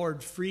how the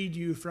Lord freed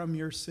you from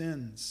your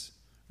sins,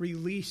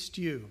 released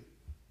you.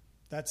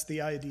 That's the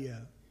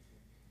idea.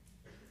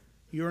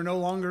 You are no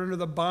longer under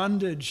the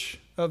bondage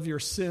of your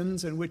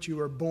sins in which you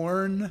were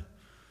born.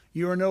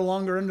 You are no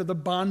longer under the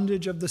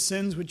bondage of the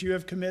sins which you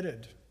have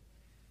committed.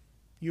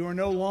 You are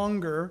no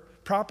longer,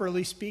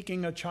 properly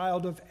speaking, a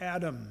child of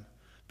Adam,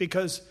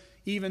 because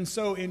even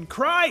so in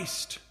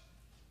Christ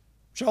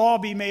shall all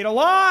be made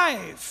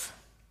alive,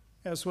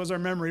 as was our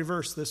memory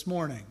verse this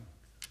morning.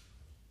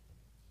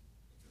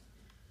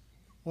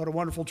 What a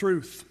wonderful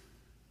truth.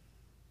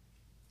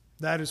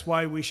 That is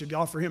why we should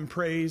offer him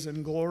praise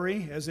and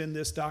glory, as in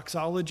this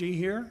doxology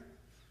here.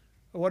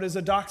 What is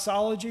a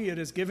doxology? It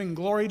is giving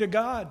glory to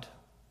God.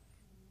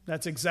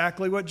 That's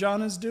exactly what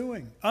John is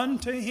doing.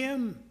 Unto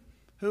him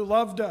who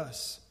loved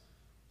us.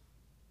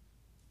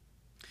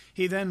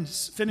 He then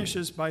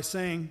finishes by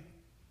saying,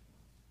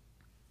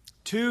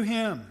 to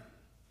him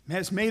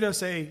has made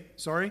us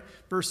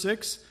verse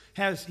 6,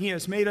 he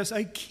has made us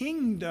a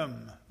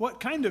kingdom. What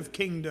kind of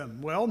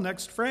kingdom? Well,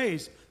 next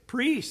phrase,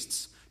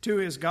 priests to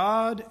his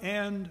God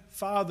and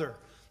Father.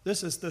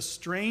 This is the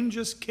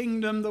strangest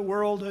kingdom the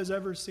world has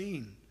ever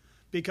seen,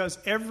 because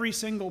every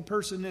single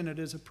person in it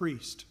is a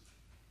priest.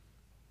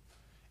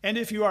 And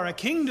if you are a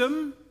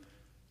kingdom,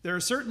 there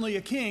is certainly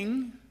a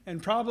king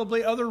and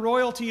probably other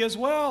royalty as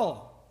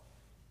well.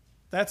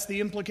 That's the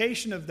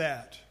implication of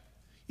that.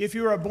 If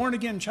you're a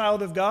born-again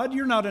child of God,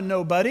 you're not a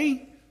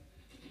nobody.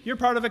 You're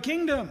part of a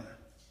kingdom.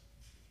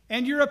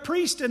 And you're a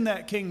priest in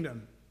that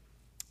kingdom.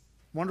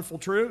 Wonderful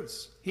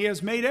truths. He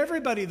has made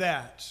everybody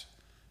that.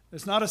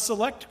 It's not a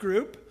select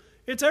group.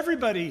 It's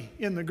everybody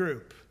in the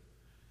group.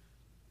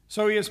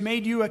 So he has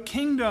made you a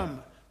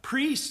kingdom,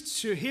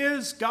 priests to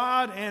his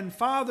God and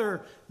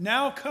Father.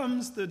 Now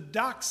comes the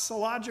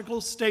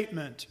doxological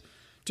statement.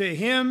 To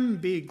him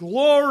be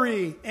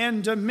glory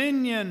and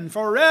dominion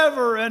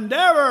forever and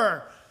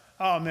ever.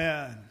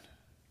 Amen.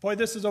 Boy,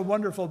 this is a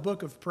wonderful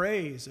book of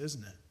praise,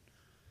 isn't it?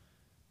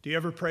 Do you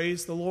ever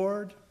praise the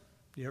Lord?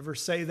 Do you ever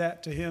say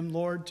that to him?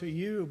 Lord, to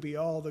you be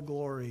all the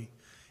glory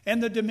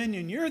and the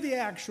dominion. You're the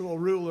actual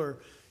ruler.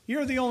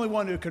 You're the only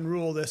one who can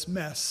rule this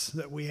mess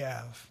that we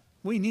have.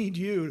 We need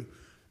you.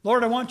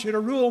 Lord, I want you to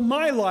rule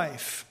my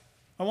life.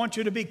 I want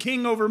you to be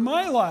king over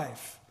my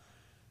life.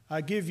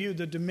 I give you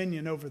the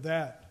dominion over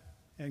that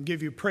and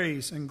give you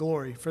praise and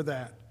glory for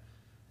that.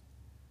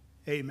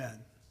 Amen.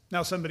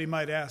 Now somebody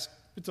might ask,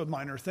 it's a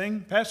minor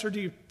thing. Pastor, do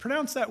you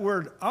pronounce that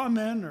word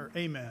amen or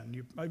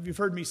amen? You've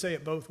heard me say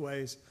it both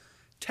ways.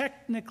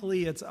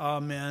 Technically it's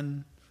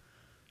amen,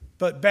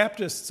 but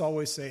Baptists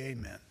always say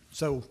amen.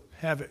 So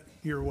have it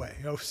your way.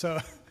 Oh, so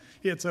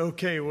it's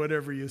okay,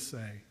 whatever you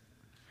say.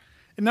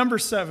 In number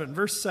 7,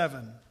 verse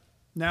 7,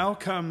 now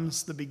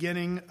comes the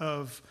beginning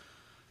of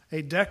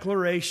a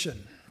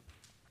declaration.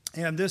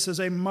 And this is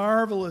a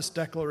marvelous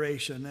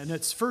declaration. And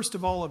it's first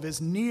of all of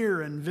his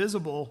near and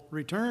visible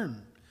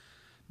return.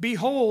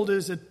 Behold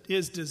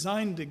is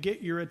designed to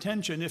get your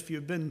attention. If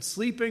you've been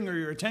sleeping or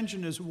your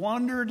attention has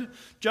wandered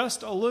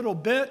just a little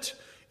bit,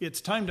 it's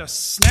time to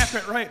snap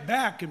it right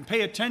back and pay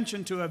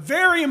attention to a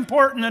very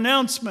important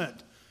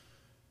announcement.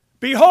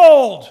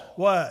 Behold,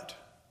 what?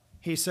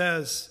 He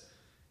says,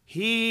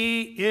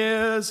 he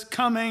is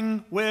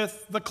coming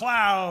with the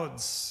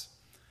clouds.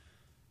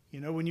 You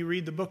know, when you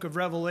read the book of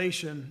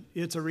Revelation,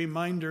 it's a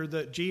reminder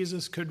that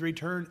Jesus could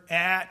return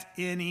at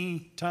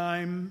any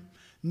time.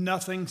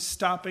 Nothing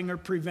stopping or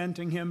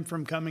preventing him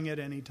from coming at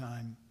any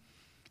time.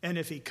 And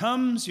if he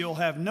comes, you'll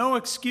have no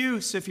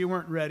excuse if you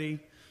weren't ready,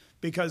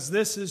 because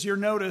this is your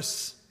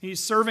notice. He's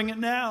serving it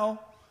now.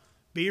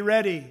 Be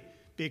ready,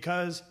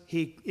 because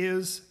he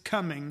is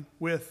coming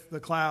with the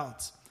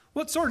clouds.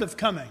 What sort of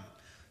coming?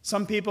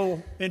 Some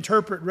people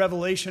interpret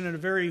Revelation in a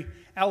very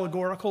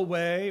allegorical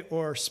way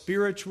or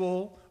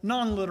spiritual,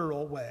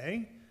 non-literal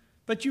way,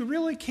 but you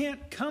really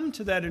can't come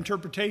to that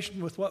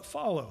interpretation with what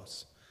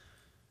follows.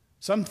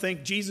 Some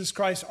think Jesus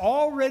Christ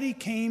already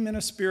came in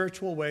a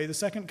spiritual way. The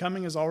second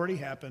coming has already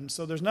happened,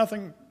 so there's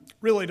nothing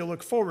really to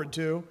look forward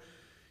to.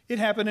 It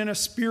happened in a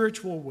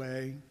spiritual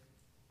way.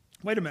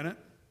 Wait a minute.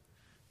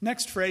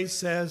 Next phrase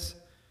says,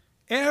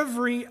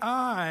 every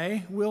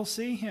eye will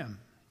see him.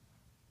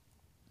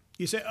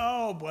 You say,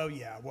 oh,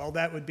 well,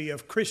 that would be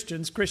of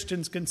Christians.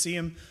 Christians can see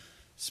him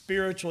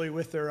spiritually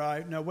with their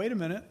eye. Now, wait a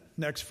minute.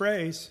 Next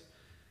phrase.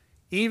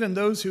 Even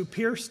those who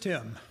pierced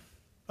him.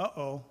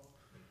 Uh-oh.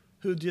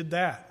 Who did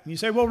that? And you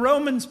say, well,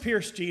 Romans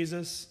pierced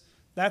Jesus.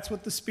 That's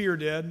what the spear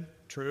did.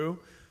 True.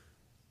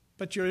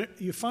 But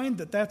you find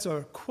that that's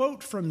a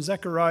quote from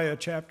Zechariah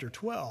chapter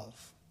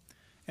 12.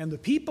 And the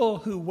people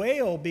who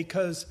wail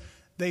because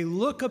they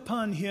look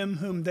upon him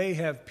whom they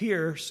have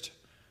pierced,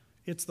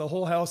 it's the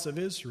whole house of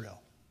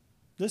Israel.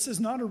 This is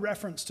not a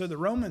reference to the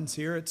Romans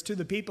here. It's to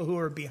the people who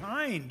are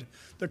behind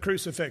the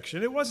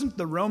crucifixion. It wasn't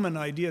the Roman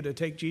idea to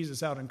take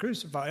Jesus out and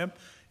crucify him.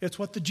 It's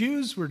what the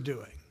Jews were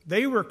doing.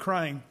 They were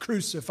crying,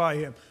 crucify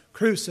him,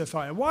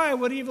 crucify him. Why?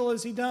 What evil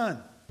has he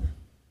done?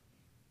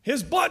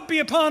 His blood be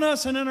upon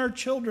us and in our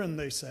children,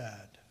 they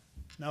said.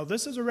 Now,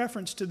 this is a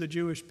reference to the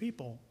Jewish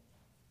people.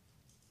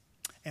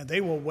 And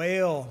they will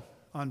wail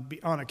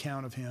on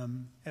account of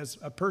him as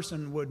a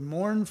person would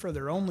mourn for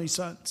their only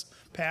son's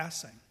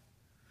passing.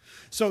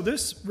 So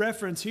this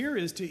reference here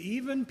is to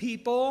even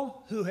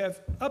people who have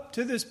up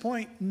to this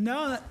point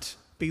not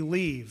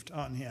believed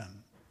on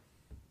him.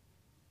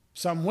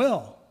 Some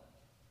will,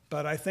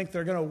 but I think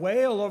they're going to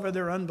wail over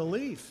their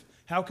unbelief.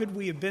 How could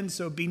we have been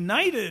so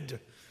benighted?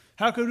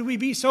 How could we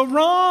be so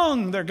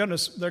wrong? They're going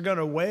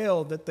to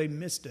wail that they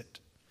missed it.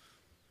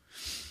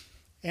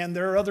 And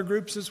there are other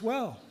groups as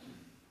well.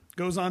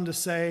 Goes on to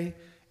say,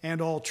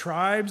 and all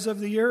tribes of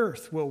the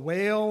earth will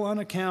wail on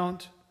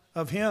account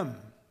of him.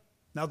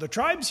 Now, the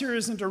tribes here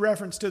isn't a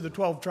reference to the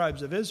 12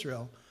 tribes of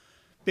Israel,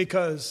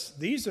 because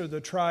these are the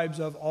tribes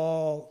of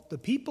all the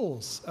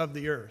peoples of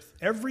the earth.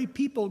 Every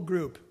people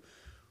group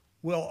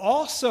will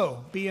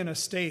also be in a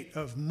state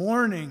of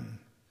mourning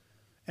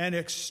and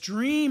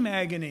extreme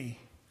agony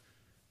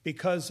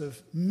because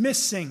of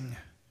missing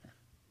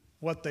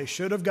what they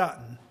should have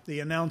gotten, the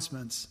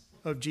announcements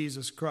of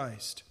Jesus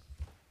Christ.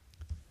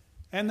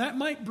 And that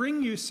might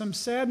bring you some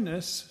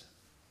sadness,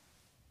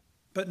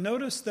 but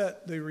notice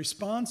that the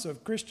response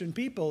of Christian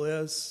people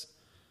is,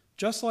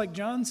 just like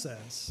John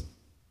says,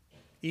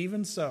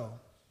 even so,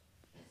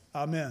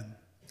 amen.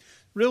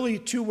 Really,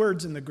 two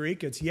words in the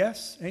Greek, it's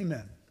yes,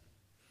 amen.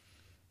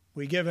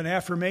 We give an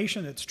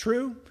affirmation, it's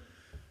true.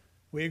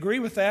 We agree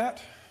with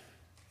that,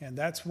 and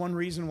that's one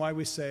reason why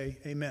we say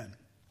amen.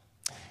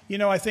 You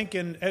know, I think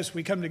as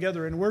we come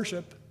together in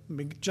worship,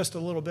 just a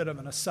little bit of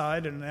an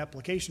aside and an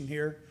application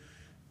here,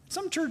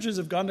 some churches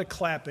have gone to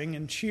clapping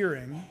and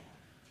cheering.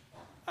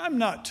 I'm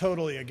not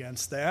totally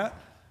against that,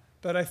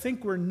 but I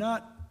think we're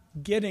not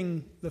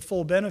getting the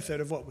full benefit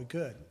of what we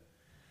could.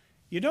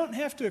 You don't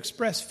have to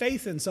express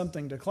faith in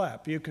something to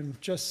clap. You can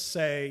just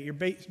say, you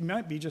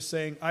might be just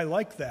saying, I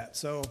like that,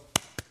 so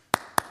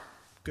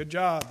good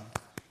job,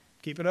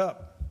 keep it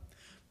up.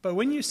 But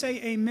when you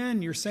say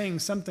amen, you're saying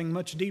something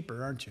much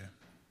deeper, aren't you?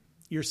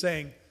 You're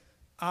saying,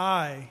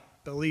 I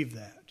believe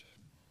that.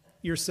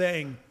 You're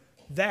saying,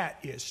 that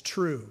is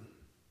true.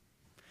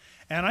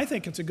 And I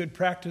think it's a good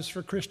practice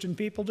for Christian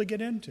people to get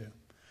into.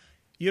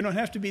 You don't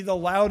have to be the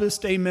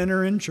loudest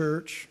amener in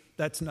church.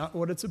 That's not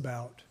what it's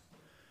about.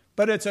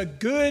 But it's a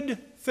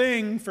good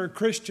thing for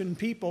Christian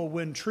people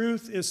when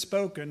truth is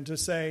spoken to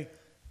say,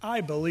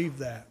 I believe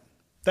that.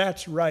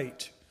 That's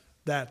right.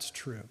 That's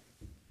true.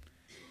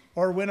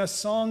 Or when a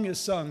song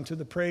is sung to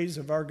the praise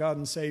of our God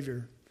and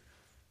Savior,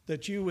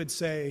 that you would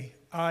say,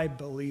 I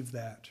believe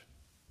that.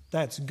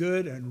 That's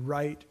good and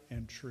right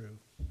and true.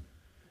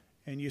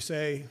 And you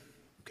say,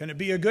 can it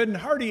be a good and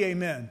hearty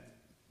amen?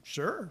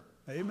 Sure,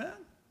 amen.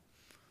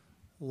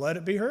 Let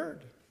it be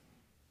heard.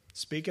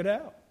 Speak it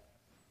out.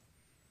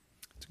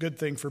 It's a good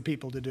thing for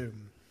people to do.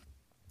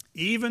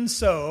 Even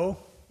so,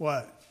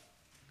 what?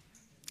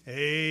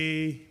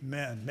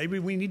 Amen. Maybe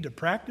we need to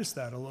practice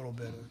that a little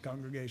bit,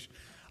 congregation.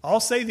 I'll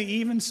say the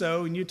even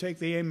so, and you take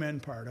the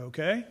amen part,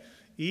 okay?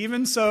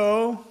 Even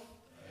so,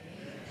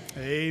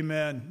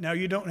 amen. Now,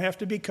 you don't have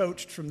to be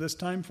coached from this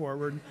time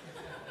forward.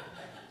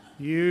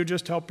 You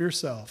just help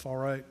yourself, all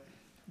right?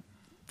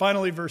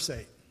 Finally, verse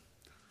 8.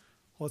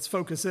 Let's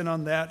focus in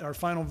on that, our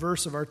final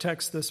verse of our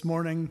text this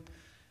morning.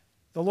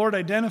 The Lord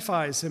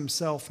identifies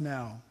himself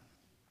now.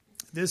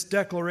 This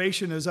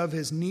declaration is of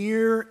his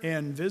near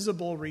and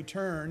visible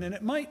return, and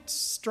it might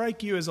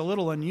strike you as a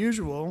little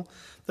unusual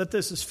that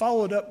this is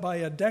followed up by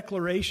a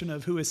declaration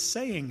of who is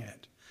saying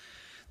it.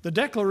 The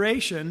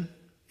declaration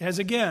has,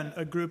 again,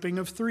 a grouping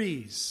of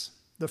threes.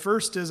 The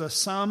first is a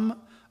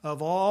sum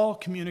of all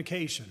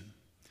communication.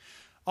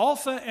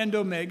 Alpha and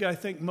Omega, I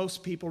think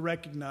most people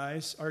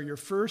recognize, are your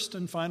first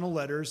and final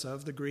letters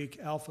of the Greek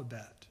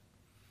alphabet.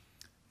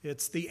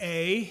 It's the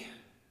A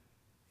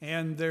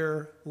and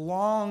their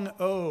long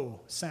O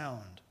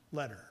sound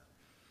letter.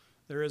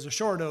 There is a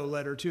short O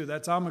letter too,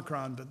 that's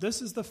Omicron, but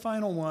this is the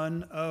final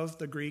one of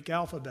the Greek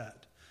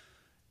alphabet.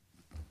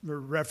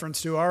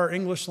 reference to our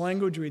English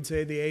language, we'd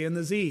say the A and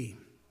the Z.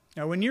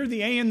 Now, when you're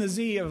the A and the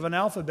Z of an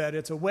alphabet,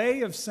 it's a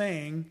way of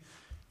saying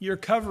you're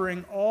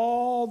covering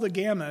all the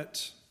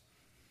gamut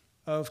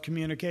of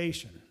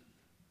communication.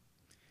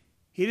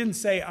 He didn't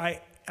say,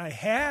 I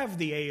have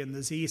the A and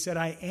the Z. He said,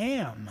 I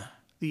am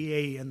the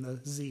A and the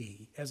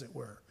Z, as it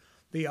were.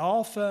 The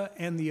Alpha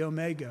and the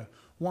Omega.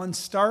 One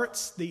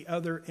starts, the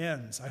other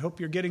ends. I hope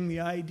you're getting the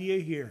idea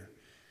here.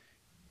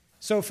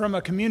 So from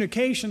a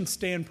communication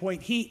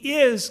standpoint, he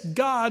is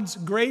God's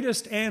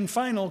greatest and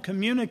final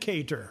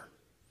communicator.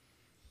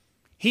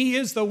 He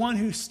is the one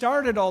who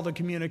started all the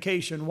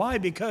communication. Why?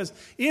 Because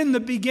in the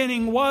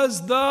beginning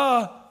was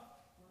the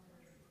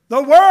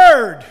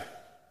Word.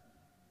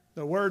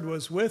 The Word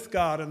was with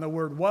God, and the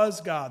Word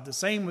was God. The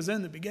same was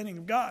in the beginning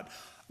of God.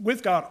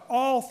 With God,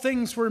 all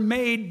things were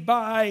made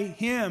by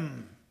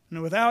him.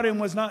 And without him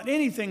was not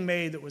anything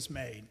made that was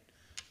made.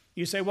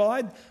 You say,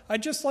 well,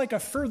 I'd just like a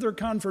further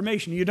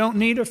confirmation. You don't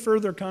need a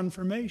further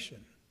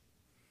confirmation.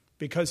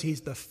 Because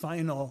he's the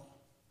final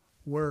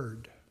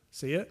word.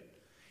 See it?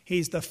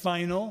 He's the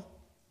final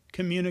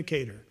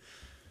communicator.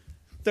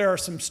 There are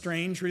some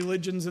strange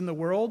religions in the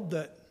world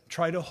that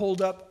try to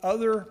hold up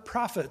other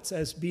prophets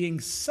as being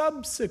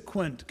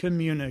subsequent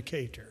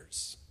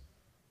communicators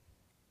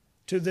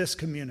to this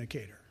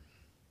communicator.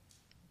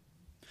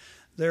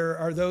 There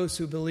are those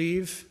who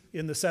believe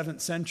in the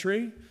 7th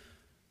century,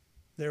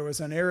 there was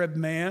an Arab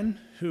man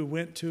who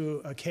went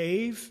to a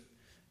cave,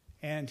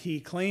 and he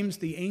claims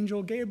the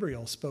angel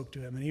Gabriel spoke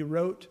to him, and he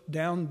wrote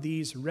down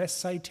these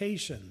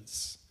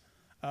recitations,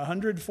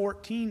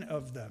 114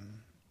 of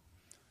them,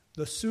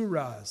 the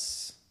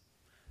surahs,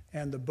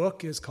 and the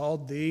book is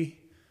called the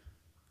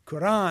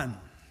Quran,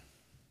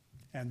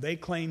 and they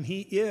claim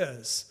he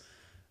is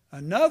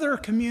another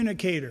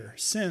communicator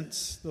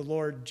since the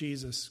Lord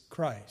Jesus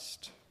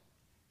Christ.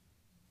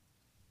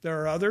 There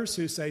are others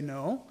who say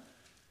no.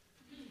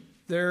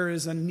 There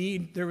was a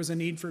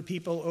need for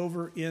people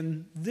over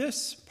in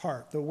this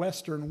part, the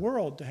Western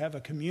world, to have a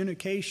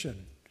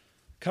communication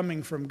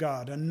coming from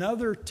God,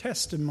 another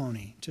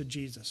testimony to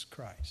Jesus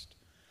Christ.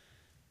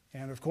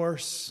 And of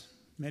course,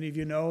 many of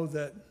you know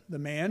that the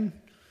man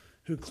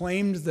who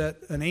claimed that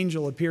an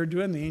angel appeared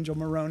to him, the angel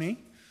Moroni,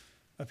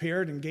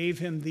 appeared and gave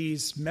him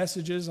these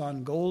messages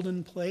on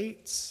golden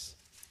plates,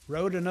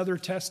 wrote another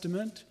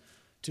testament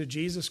to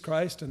Jesus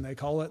Christ, and they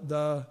call it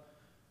the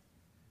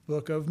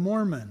Book of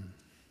Mormon.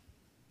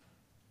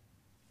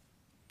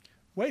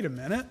 Wait a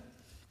minute.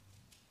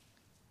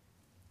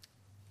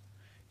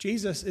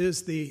 Jesus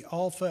is the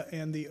Alpha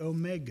and the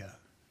Omega.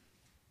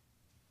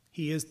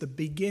 He is the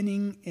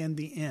beginning and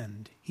the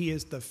end. He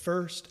is the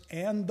first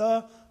and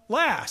the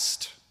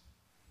last.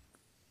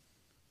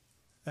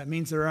 That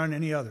means there aren't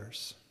any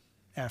others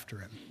after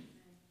him.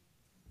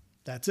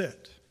 That's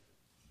it.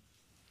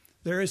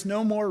 There is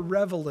no more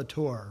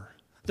revelator.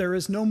 There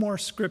is no more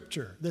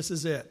scripture. This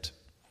is it.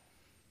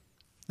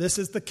 This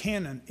is the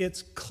canon.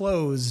 It's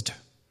closed.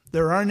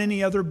 There aren't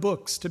any other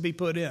books to be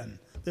put in.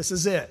 This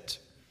is it.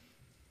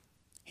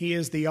 He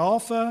is the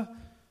Alpha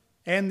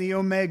and the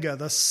Omega,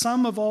 the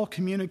sum of all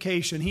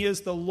communication. He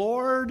is the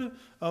Lord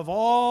of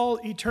all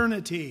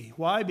eternity.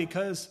 Why?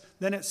 Because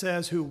then it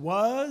says who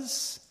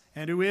was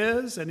and who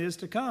is and is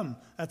to come.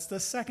 That's the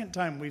second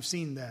time we've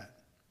seen that.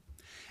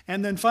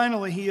 And then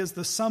finally, he is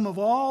the sum of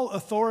all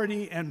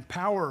authority and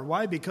power.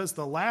 Why? Because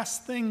the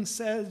last thing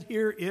said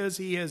here is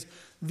he is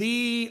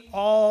the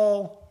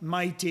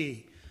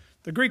Almighty.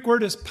 The Greek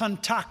word is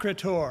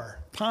pantokrator.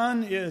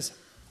 Pan is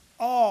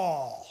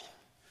all,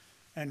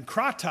 and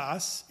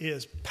kratos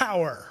is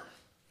power.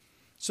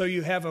 So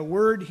you have a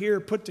word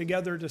here put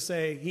together to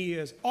say he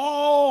is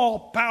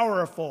all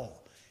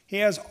powerful. He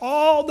has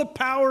all the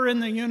power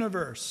in the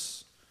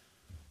universe.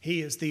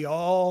 He is the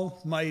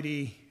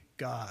Almighty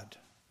God.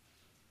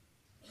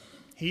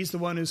 He's the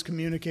one who's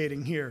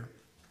communicating here.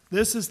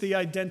 This is the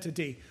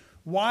identity.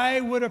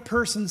 Why would a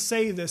person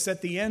say this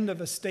at the end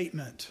of a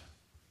statement?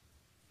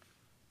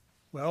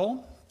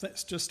 Well,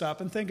 let's just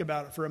stop and think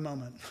about it for a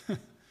moment.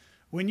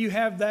 When you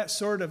have that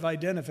sort of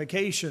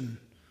identification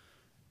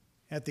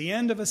at the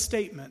end of a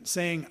statement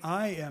saying,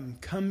 I am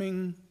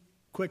coming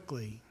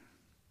quickly,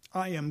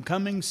 I am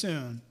coming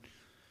soon,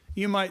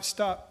 you might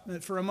stop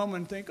for a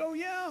moment and think, oh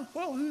yeah,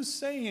 well, who's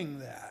saying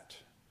that?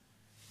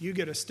 You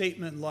get a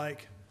statement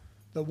like,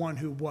 the one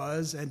who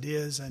was and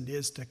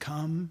is to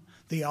come,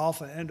 the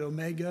Alpha and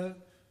Omega,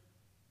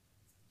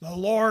 the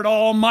Lord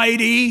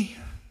Almighty.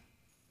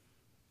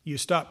 You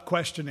stop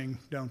questioning,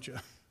 don't you?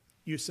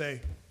 You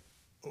say,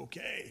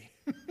 okay,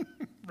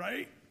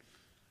 right?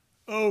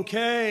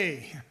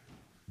 Okay.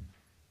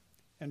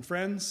 And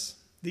friends,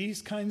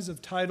 these kinds of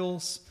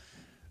titles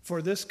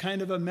for this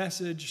kind of a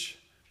message,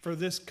 for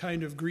this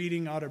kind of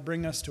greeting ought to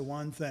bring us to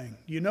one thing.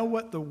 You know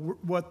what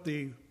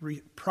the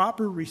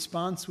proper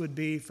response would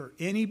be for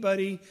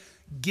anybody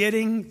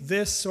getting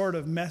this sort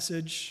of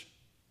message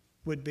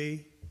would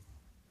be?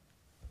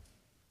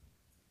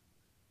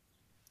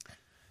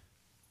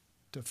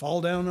 To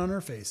fall down on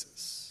our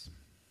faces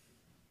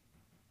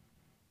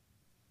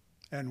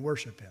and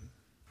worship him.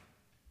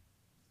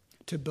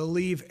 to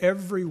believe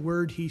every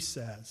word he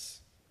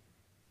says.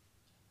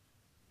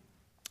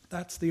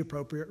 That's the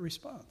appropriate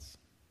response.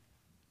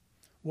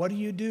 What do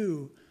you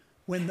do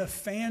when the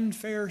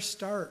fanfare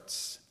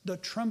starts, the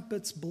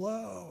trumpets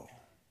blow,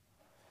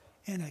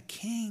 and a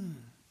king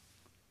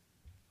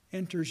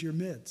enters your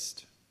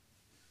midst?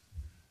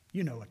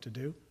 You know what to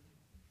do.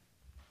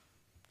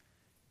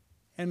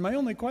 And my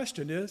only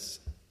question is,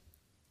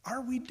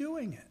 are we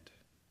doing it?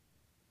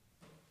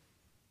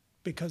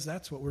 Because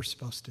that's what we're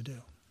supposed to do.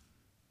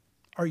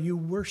 Are you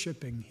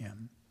worshiping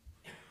him?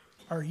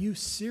 Are you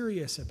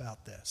serious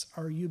about this?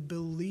 Are you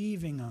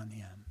believing on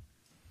him?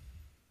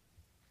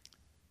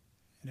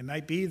 And it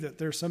might be that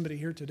there's somebody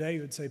here today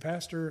who would say,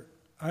 Pastor,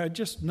 I'm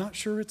just not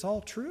sure it's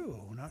all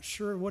true, not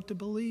sure what to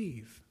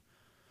believe.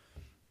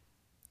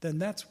 Then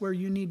that's where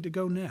you need to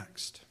go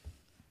next.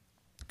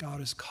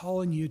 God is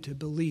calling you to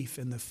belief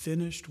in the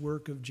finished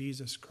work of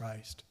Jesus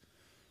Christ.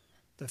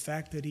 The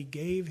fact that he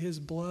gave his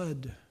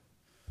blood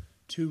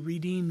to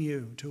redeem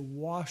you, to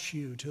wash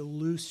you, to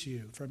loose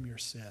you from your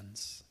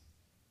sins.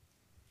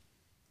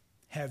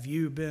 Have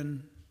you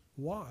been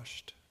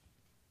washed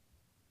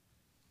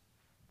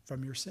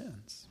from your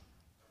sins?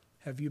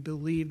 Have you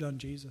believed on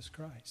Jesus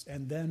Christ?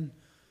 And then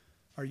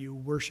are you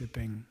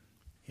worshiping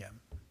him?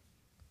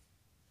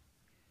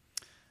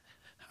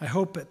 I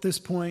hope at this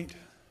point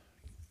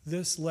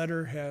this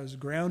letter has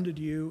grounded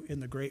you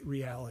in the great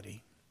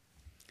reality.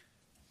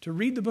 To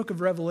read the book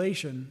of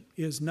Revelation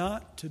is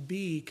not to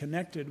be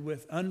connected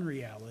with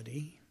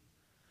unreality.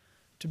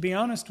 To be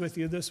honest with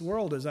you, this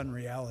world is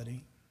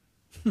unreality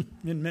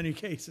in many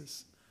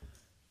cases.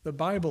 The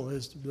Bible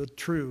is the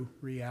true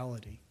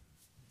reality.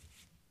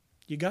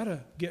 You got to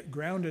get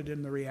grounded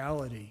in the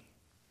reality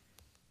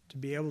to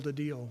be able to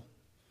deal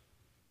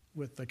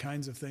with the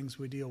kinds of things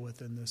we deal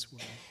with in this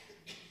world.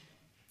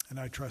 And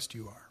I trust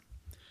you are.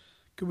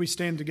 Could we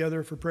stand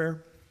together for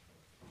prayer?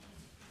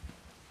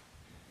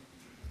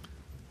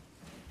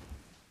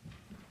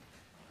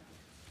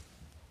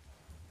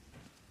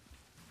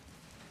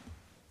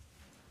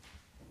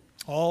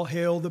 All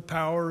hail the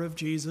power of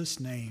Jesus'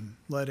 name.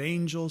 Let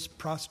angels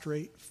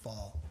prostrate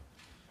fall.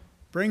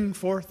 Bring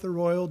forth the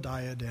royal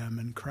diadem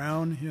and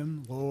crown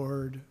him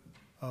Lord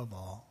of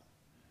all.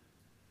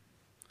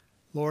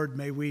 Lord,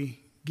 may we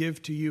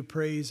give to you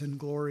praise and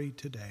glory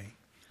today.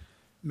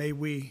 May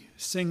we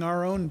sing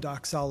our own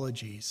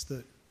doxologies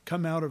that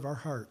come out of our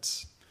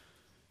hearts.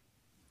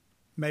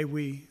 May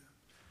we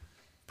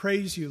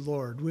praise you,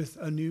 Lord, with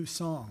a new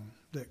song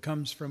that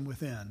comes from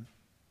within.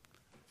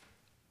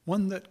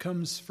 One that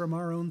comes from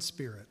our own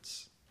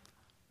spirits.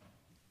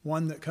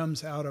 One that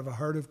comes out of a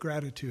heart of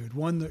gratitude.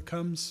 One that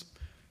comes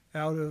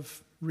out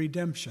of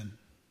redemption.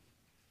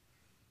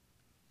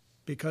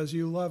 Because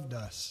you loved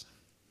us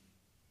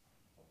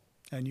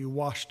and you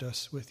washed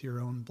us with your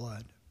own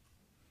blood.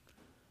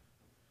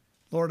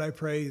 Lord, I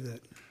pray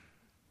that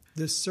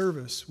this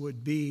service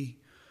would be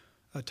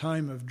a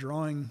time of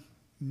drawing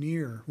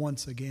near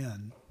once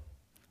again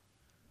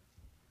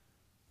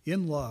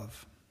in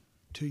love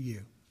to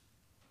you.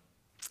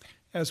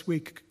 As we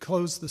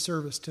close the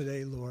service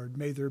today, Lord,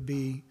 may there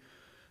be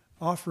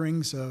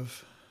offerings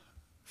of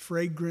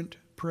fragrant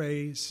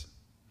praise,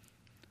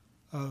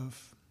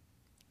 of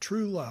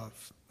true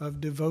love, of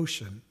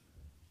devotion.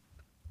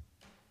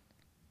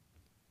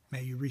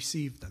 May you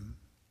receive them.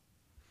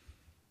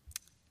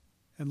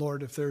 And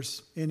Lord, if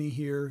there's any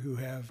here who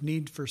have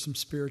need for some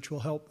spiritual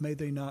help, may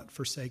they not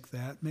forsake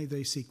that. May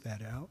they seek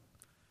that out.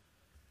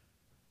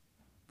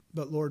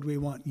 But Lord, we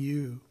want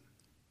you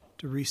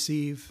to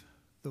receive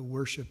the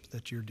worship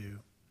that you're due.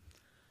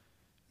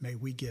 May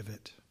we give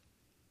it.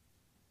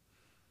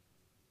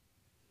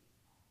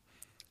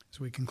 As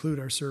we conclude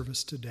our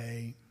service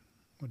today,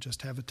 we'll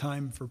just have a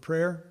time for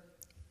prayer,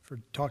 for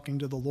talking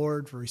to the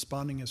Lord, for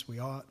responding as we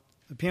ought.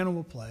 The piano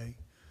will play,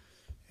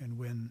 and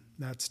when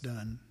that's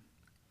done,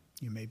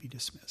 you may be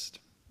dismissed.